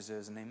think that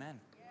deserves an amen.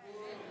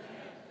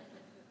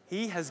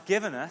 He has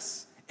given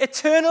us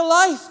eternal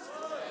life.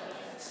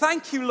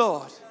 Thank you,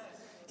 Lord.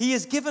 He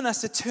has given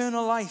us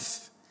eternal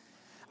life.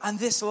 And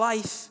this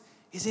life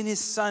is in his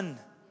Son.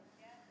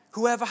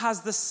 Whoever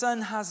has the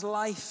Son has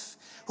life.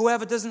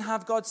 Whoever doesn't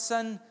have God's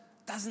Son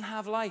doesn't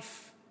have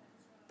life.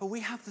 But we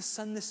have the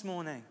Son this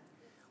morning.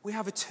 We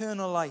have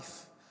eternal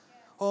life.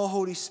 Oh,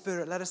 Holy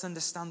Spirit, let us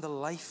understand the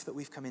life that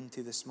we've come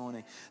into this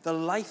morning. The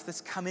life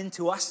that's come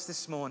into us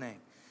this morning.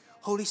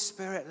 Holy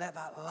Spirit, let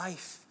that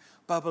life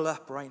bubble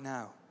up right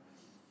now.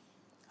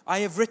 I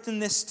have written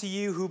this to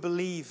you who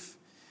believe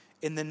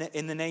in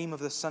the name of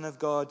the Son of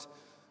God,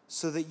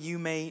 so that you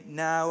may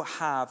now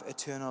have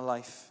eternal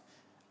life.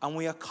 And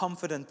we are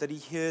confident that he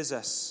hears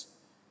us.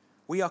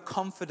 We are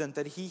confident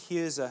that he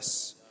hears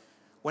us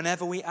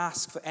whenever we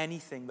ask for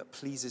anything that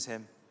pleases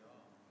him.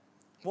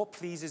 What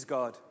pleases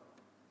God?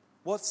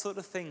 What sort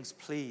of things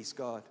please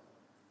God?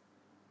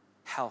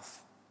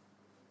 Health,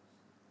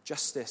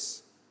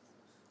 justice,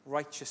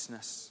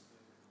 righteousness,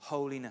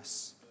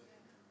 holiness,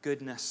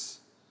 goodness,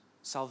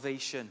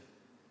 salvation,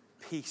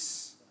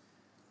 peace,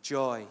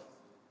 joy.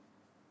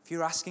 If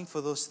you're asking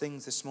for those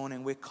things this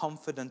morning, we're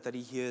confident that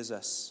he hears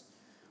us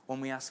when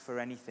we ask for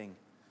anything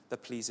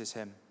that pleases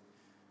him.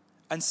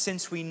 And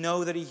since we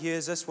know that he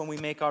hears us when we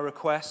make our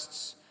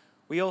requests,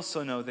 we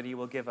also know that he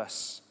will give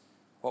us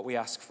what we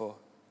ask for.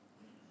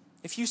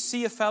 If you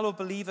see a fellow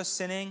believer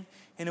sinning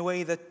in a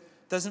way that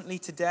doesn't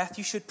lead to death,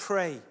 you should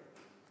pray,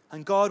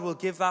 and God will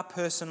give that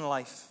person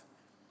life.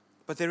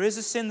 But there is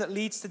a sin that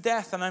leads to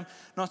death, and I'm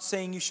not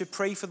saying you should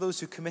pray for those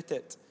who commit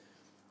it.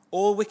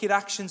 All wicked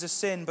actions are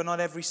sin, but not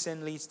every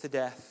sin leads to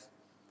death.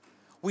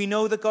 We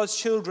know that God's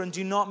children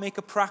do not make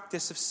a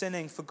practice of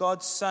sinning, for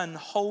God's Son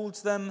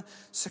holds them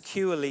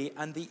securely,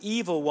 and the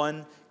evil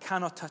one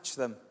cannot touch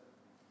them.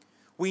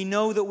 We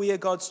know that we are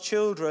God's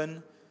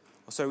children.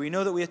 We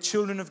know that we are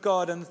children of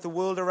God, and that the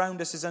world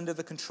around us is under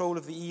the control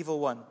of the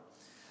evil one.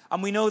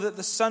 And we know that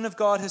the Son of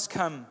God has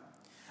come,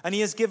 and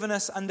he has given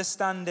us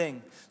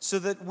understanding so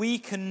that we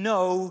can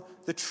know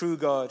the true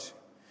God.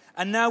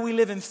 And now we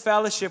live in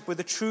fellowship with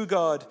the true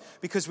God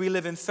because we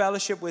live in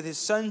fellowship with his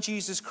Son,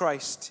 Jesus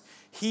Christ.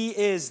 He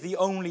is the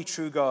only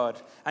true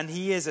God, and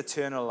he is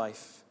eternal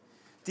life.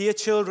 Dear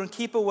children,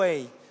 keep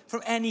away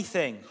from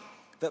anything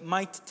that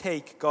might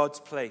take God's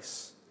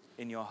place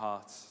in your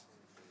hearts.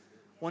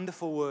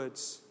 Wonderful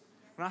words.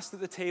 I'm going to ask that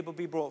the table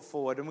be brought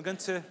forward, and we're going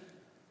to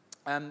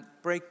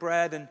break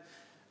bread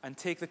and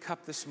take the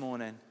cup this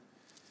morning,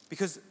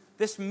 because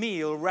this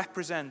meal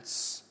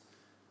represents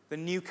the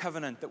new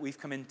covenant that we've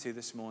come into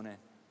this morning.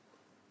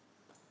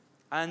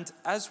 And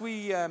as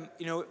we,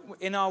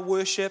 in our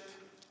worship,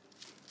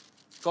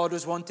 God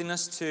was wanting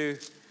us to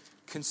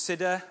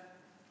consider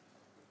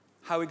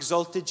how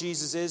exalted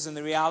Jesus is and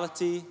the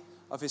reality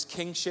of his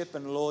kingship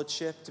and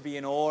lordship, to be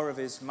in awe of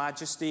his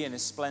majesty and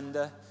his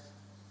splendor.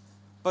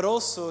 But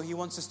also, he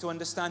wants us to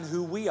understand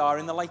who we are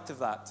in the light of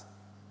that.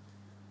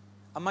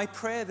 And my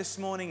prayer this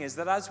morning is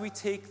that as we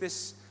take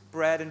this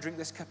bread and drink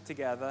this cup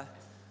together,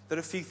 that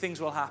a few things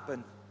will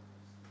happen.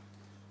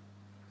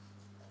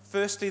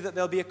 Firstly, that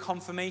there'll be a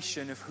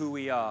confirmation of who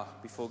we are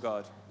before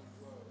God.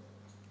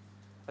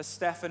 As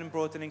Stephen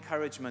brought an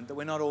encouragement that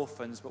we're not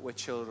orphans, but we're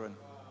children.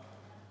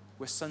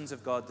 We're sons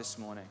of God this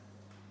morning.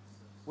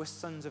 We're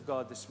sons of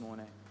God this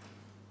morning.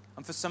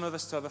 And for some of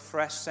us to have a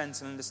fresh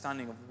sense and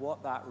understanding of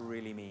what that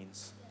really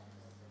means.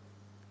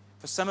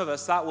 For some of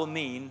us, that will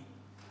mean,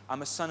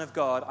 I'm a son of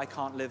God, I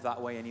can't live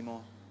that way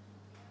anymore.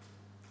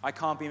 I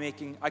can't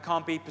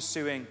be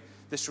pursuing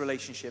this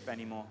relationship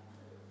anymore.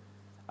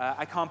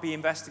 I can't be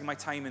investing my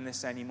time in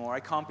this anymore.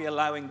 I can't be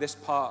allowing this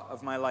part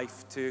of my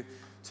life to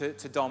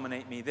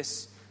dominate me.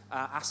 This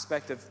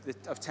aspect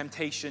of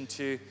temptation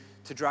to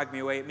drag me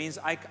away. It means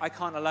I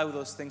can't allow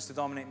those things to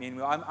dominate me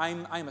anymore.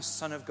 I'm a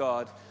son of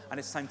God, and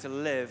it's time to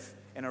live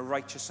in a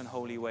righteous and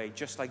holy way,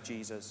 just like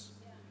Jesus.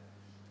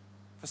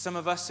 For some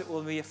of us, it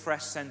will be a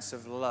fresh sense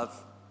of love.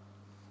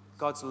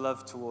 God's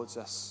love towards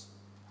us.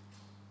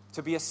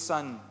 To be a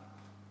son,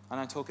 and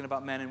I'm talking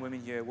about men and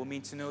women here, will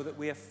mean to know that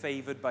we are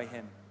favored by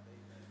him.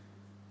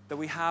 That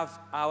we have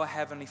our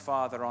Heavenly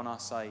Father on our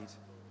side.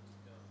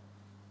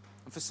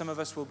 And for some of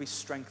us, we'll be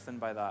strengthened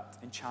by that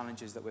in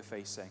challenges that we're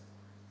facing.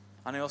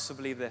 And I also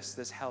believe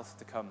there's health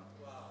to come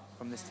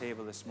from this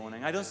table this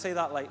morning. I don't say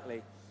that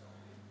lightly.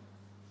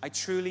 I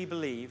truly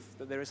believe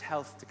that there is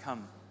health to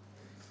come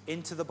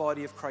into the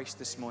body of Christ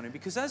this morning.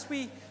 Because as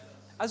we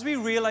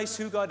realize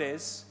who God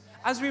is,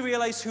 as we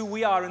realize who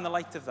we are in the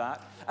light of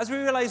that, as we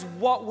realize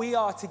what we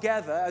are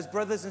together as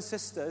brothers and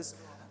sisters,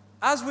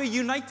 as we're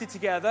united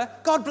together,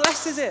 God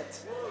blesses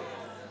it.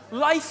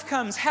 Life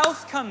comes,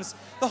 health comes,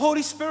 the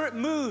Holy Spirit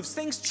moves,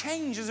 things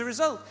change as a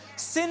result.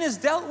 Sin is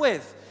dealt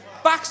with.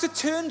 Backs are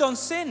turned on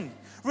sin.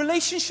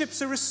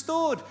 Relationships are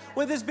restored.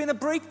 Where there's been a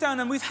breakdown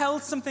and we've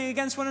held something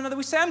against one another,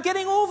 we say, I'm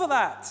getting over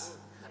that.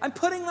 I'm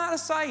putting that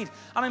aside.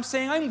 And I'm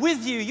saying, I'm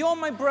with you. You're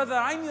my brother.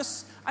 I'm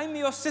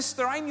your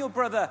sister. I'm your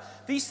brother.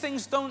 These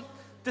things don't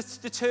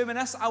determine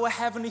us. Our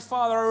Heavenly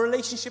Father, our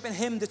relationship in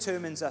him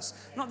determines us.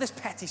 Not this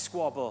petty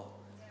squabble.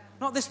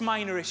 Not this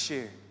minor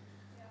issue.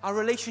 Our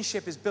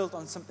relationship is built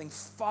on something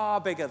far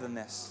bigger than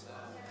this.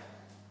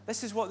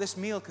 This is what this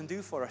meal can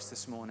do for us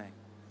this morning.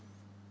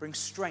 Bring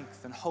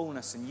strength and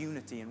wholeness and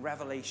unity and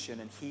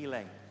revelation and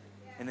healing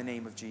in the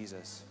name of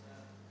Jesus.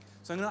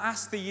 So I'm going to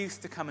ask the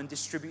youth to come and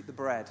distribute the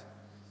bread.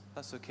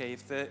 That's okay.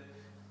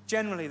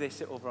 Generally they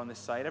sit over on this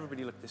side.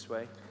 Everybody look this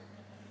way.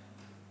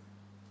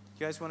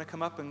 You guys want to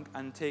come up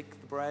and take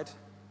the bread?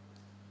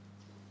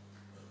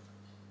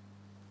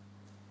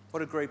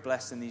 What a great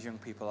blessing these young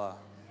people are.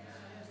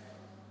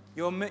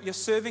 You're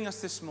serving us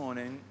this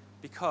morning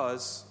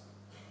because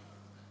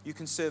you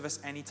can serve us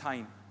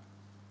anytime.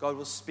 God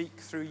will speak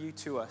through you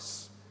to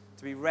us,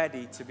 to be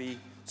ready, to be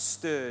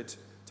stirred,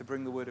 to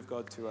bring the word of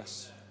God to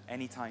us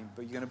anytime.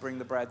 But you're going to bring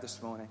the bread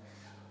this morning.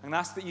 I'm going to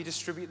ask that you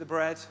distribute the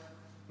bread.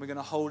 We're going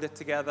to hold it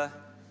together.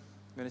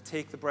 We're going to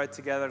take the bread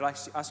together. I'd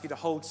ask you to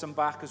hold some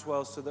back as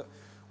well so that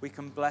we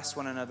can bless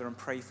one another and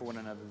pray for one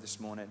another this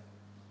morning.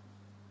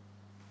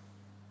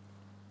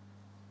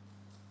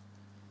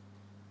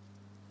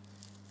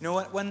 You know,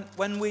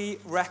 when we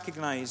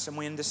recognize and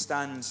we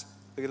understand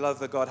the love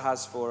that God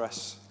has for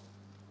us,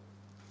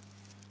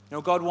 you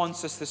know, God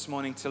wants us this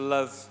morning to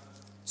love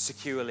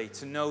securely,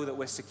 to know that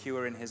we're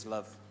secure in his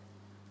love.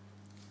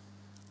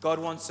 God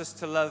wants us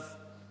to love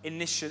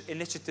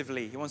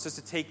initiatively. He wants us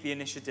to take the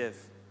initiative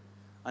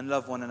and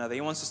love one another. He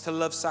wants us to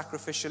love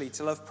sacrificially,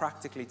 to love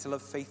practically, to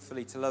love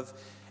faithfully, to love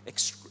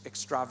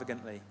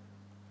extravagantly.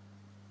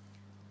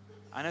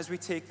 And as we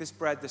take this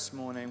bread this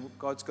morning,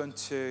 God's going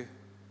to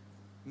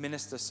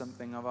minister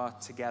something of our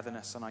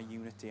togetherness and our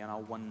unity and our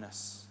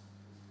oneness.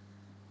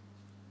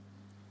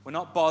 We're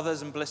not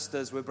bothers and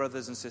blisters, we're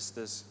brothers and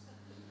sisters.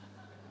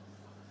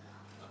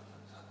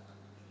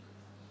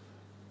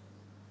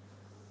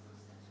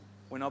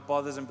 We're not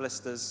bothers and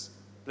blisters,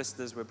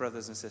 we're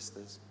brothers and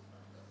sisters.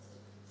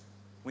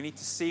 We need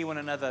to see one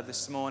another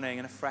this morning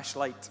in a fresh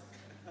light.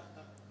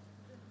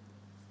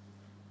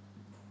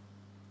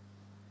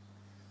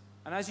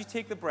 And as you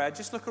take the bread,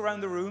 just look around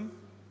the room.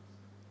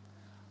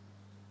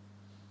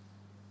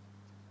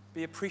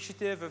 Be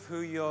appreciative of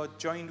who you're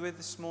joined with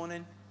this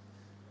morning.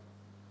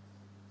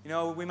 You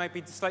know, we might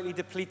be slightly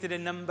depleted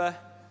in number,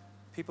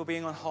 people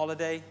being on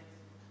holiday.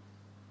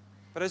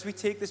 But as we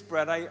take this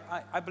bread,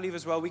 I believe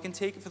as well, we can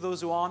take it for those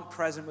who aren't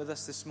present with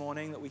us this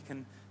morning, that we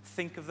can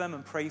think of them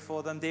and pray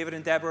for them. David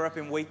and Deborah up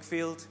in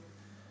Wakefield,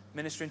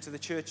 ministering to the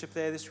church up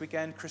there this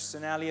weekend. Chris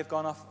and Ellie have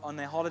gone off on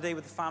their holiday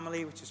with the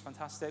family, which is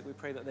fantastic. We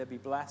pray that they'll be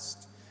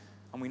blessed,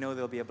 and we know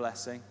they'll be a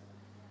blessing.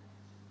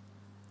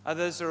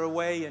 Others are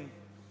away, and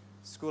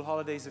school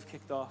holidays have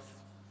kicked off.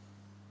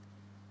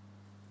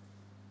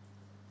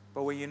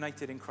 But we're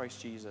united in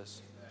Christ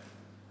Jesus.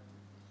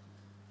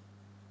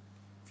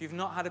 If you've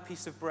not had a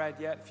piece of bread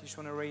yet, if you just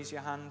want to raise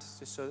your hand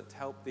just so that to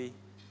help the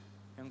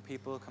young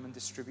people come and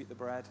distribute the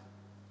bread.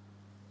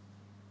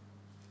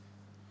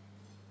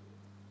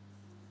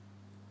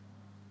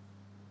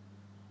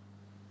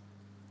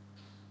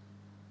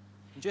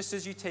 And just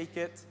as you take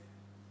it,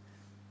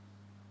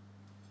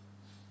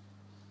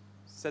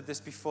 said this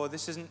before,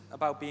 this isn't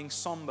about being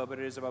somber, but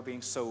it is about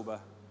being sober.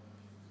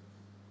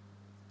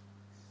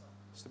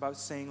 It's about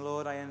saying,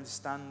 Lord, I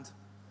understand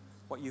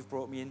what you've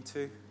brought me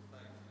into.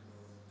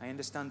 I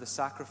understand the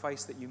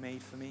sacrifice that you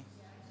made for me.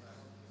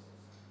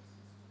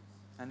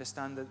 I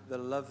understand the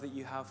love that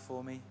you have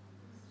for me,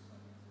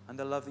 and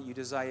the love that you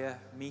desire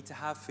me to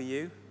have for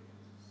you,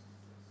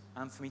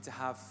 and for me to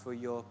have for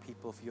your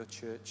people, for your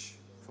church,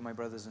 for my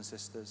brothers and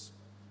sisters.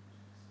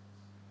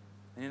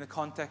 And in the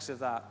context of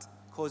that,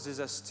 causes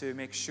us to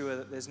make sure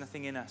that there's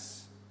nothing in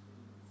us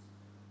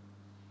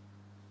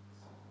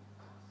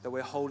that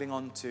we're holding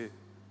on to,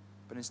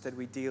 but instead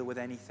we deal with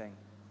anything.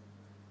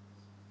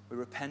 We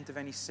repent of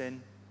any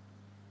sin.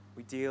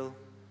 We deal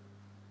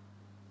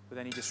with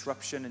any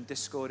disruption and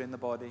discord in the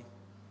body.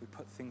 We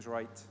put things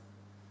right,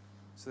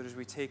 so that as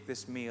we take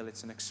this meal,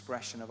 it's an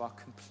expression of our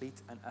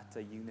complete and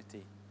utter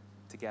unity,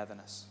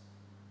 togetherness.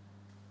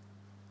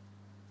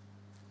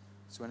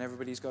 So when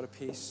everybody's got a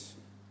piece,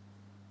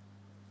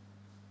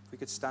 if we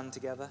could stand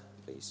together,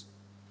 please.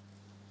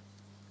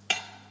 You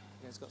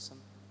guys got some?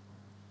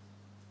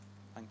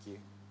 Thank you.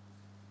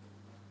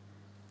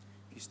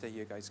 If you stay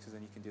here, guys, because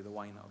then you can do the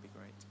wine, that would be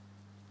great.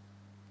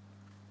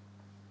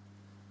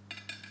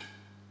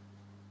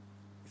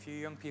 If you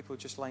young people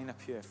just line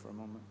up here for a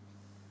moment.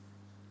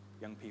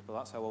 Young people,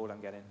 that's how old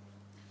I'm getting.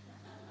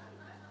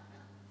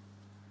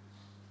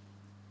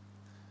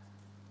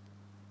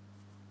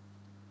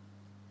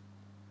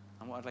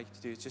 And what I'd like you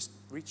to do is just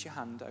reach your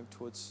hand out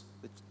towards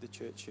the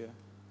church here.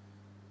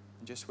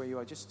 And just where you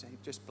are, just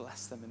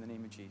bless them in the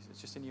name of Jesus.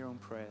 Just in your own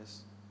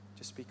prayers,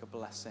 just speak a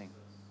blessing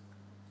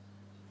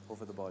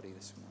over the body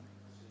this morning.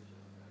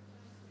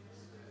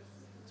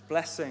 It's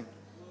blessing.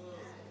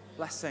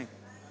 Blessing.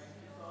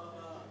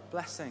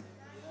 Blessing.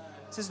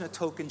 This isn't a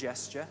token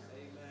gesture.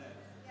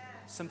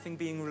 Something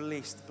being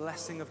released.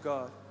 Blessing of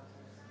God.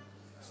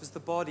 This is the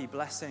body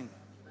blessing.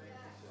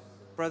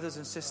 Brothers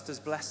and sisters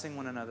blessing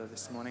one another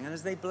this morning. And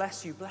as they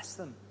bless you, bless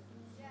them.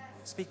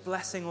 Speak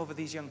blessing over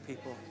these young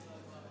people.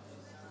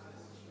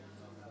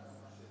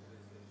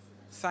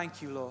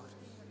 Thank you, Lord.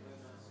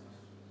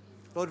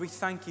 Lord, we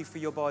thank you for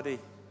your body.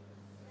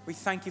 We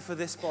thank you for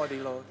this body,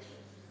 Lord.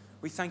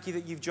 We thank you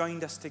that you've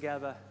joined us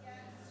together.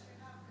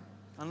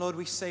 And Lord,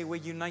 we say we're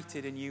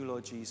united in you,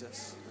 Lord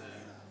Jesus.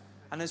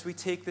 And as we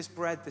take this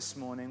bread this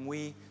morning,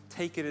 we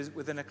take it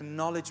with an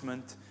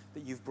acknowledgement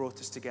that you've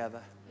brought us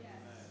together.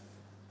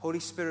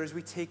 Holy Spirit, as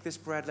we take this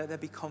bread, let there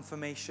be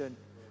confirmation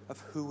of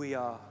who we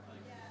are.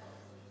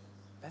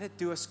 Let it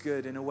do us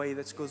good in a way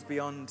that goes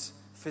beyond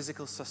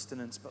physical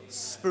sustenance, but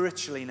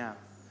spiritually now.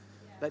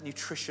 Let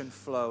nutrition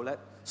flow. Let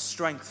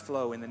strength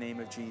flow in the name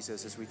of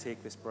Jesus as we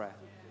take this bread.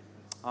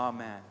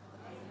 Amen.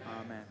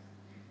 Amen.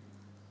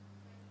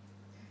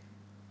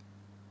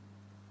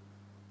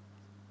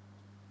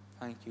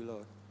 Thank you,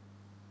 Lord.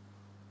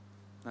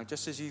 Now,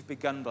 just as you've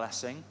begun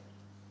blessing,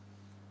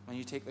 when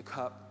you take the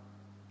cup,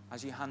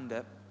 as you hand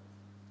it,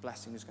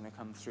 blessing is going to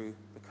come through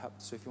the cup.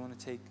 So if you want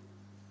to take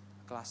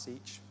a glass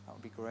each, that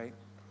would be great.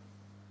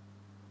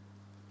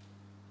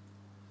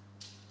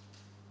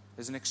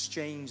 There's an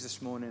exchange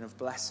this morning of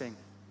blessing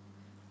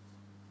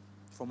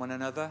from one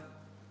another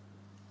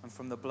and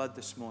from the blood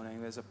this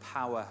morning. There's a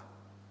power.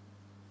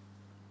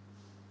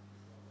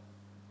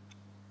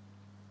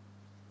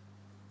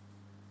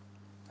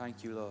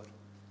 Thank you, Lord.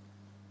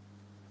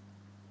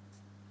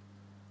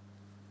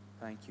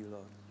 Thank you,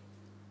 Lord.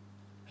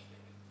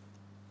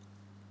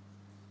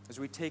 As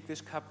we take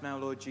this cup now,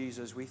 Lord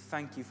Jesus, we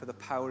thank you for the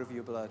power of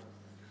your blood.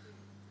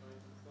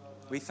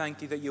 We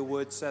thank you that your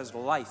word says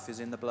life is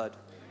in the blood.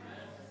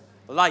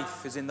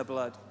 Life is in the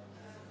blood.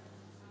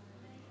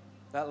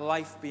 Let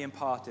life be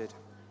imparted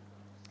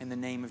in the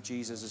name of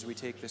Jesus as we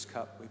take this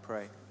cup, we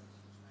pray.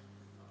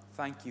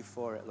 Thank you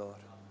for it, Lord.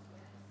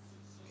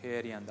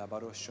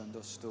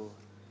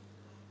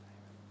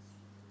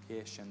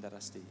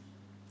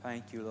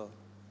 Thank you, Lord.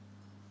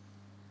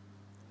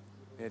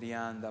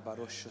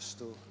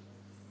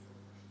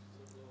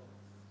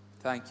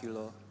 Thank you,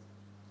 Lord.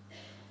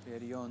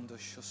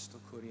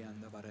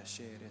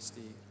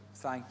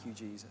 Thank you,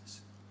 Jesus.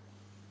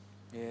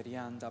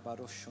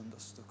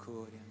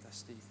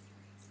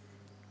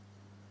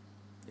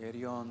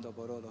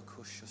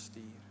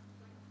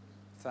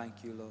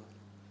 Thank you, Lord.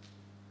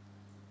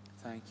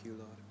 Thank you,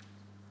 Lord.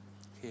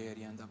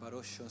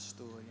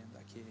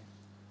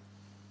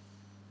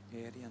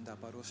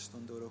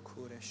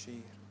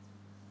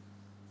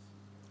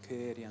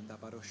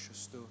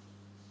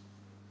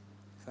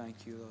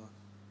 Thank you, Lord.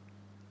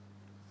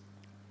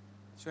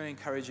 So I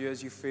encourage you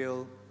as you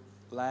feel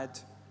led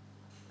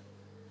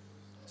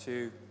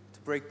to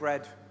break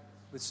bread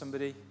with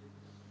somebody,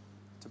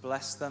 to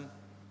bless them,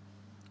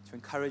 to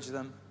encourage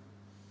them,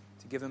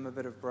 to give them a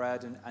bit of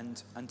bread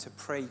and to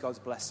pray God's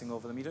blessing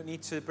over them. You don't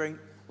need to bring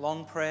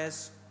long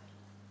prayers.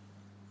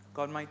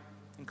 God might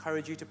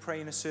encourage you to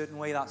pray in a certain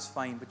way, that's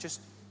fine, but just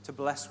to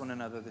bless one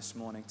another this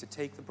morning, to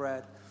take the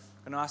bread.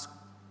 I'm going to ask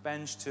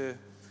Benj to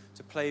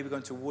play. We're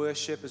going to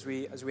worship as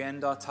we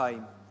end our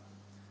time.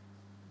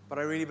 But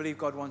I really believe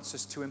God wants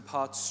us to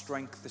impart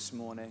strength this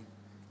morning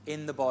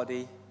in the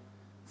body,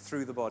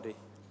 through the body.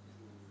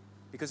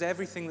 Because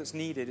everything that's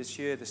needed is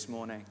here this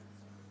morning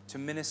to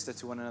minister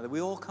to one another. We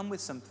all come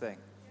with something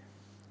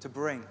to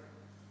bring,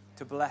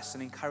 to bless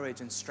and encourage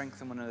and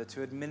strengthen one another,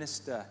 to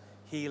administer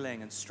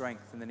healing and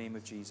strength in the name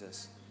of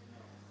Jesus.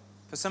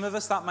 For some of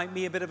us, that might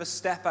be a bit of a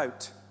step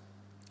out.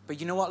 But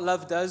you know what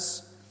love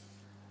does?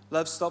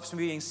 Love stops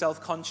me being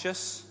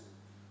self-conscious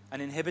and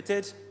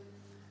inhibited,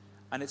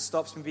 and it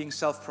stops me being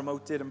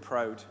self-promoted and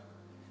proud.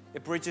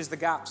 It bridges the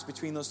gaps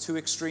between those two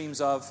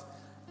extremes of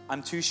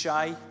I'm too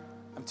shy,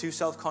 I'm too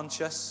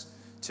self-conscious,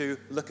 to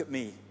look at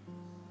me.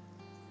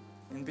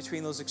 In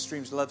between those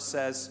extremes, love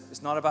says,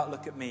 it's not about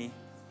look at me,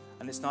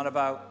 and it's not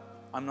about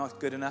I'm not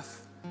good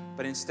enough,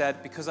 but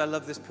instead, because I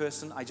love this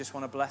person, I just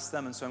want to bless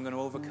them, and so I'm going to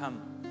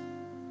overcome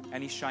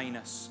any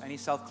shyness, any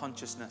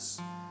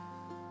self-consciousness,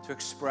 to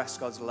express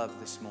God's love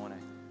this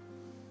morning.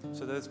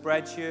 So there's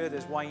bread here,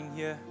 there's wine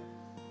here.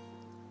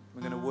 We're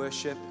going to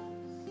worship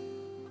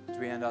as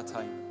we end our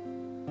time.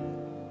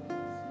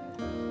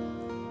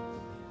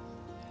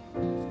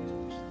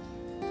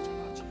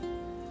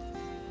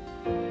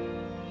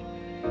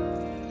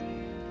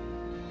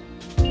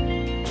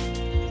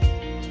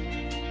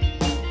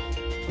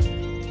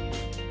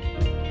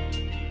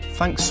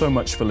 Thanks so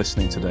much for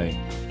listening today.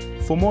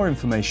 For more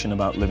information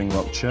about Living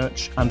Rock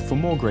Church and for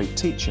more great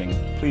teaching,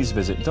 please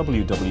visit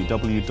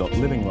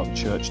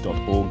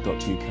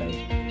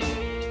www.livingrockchurch.org.uk.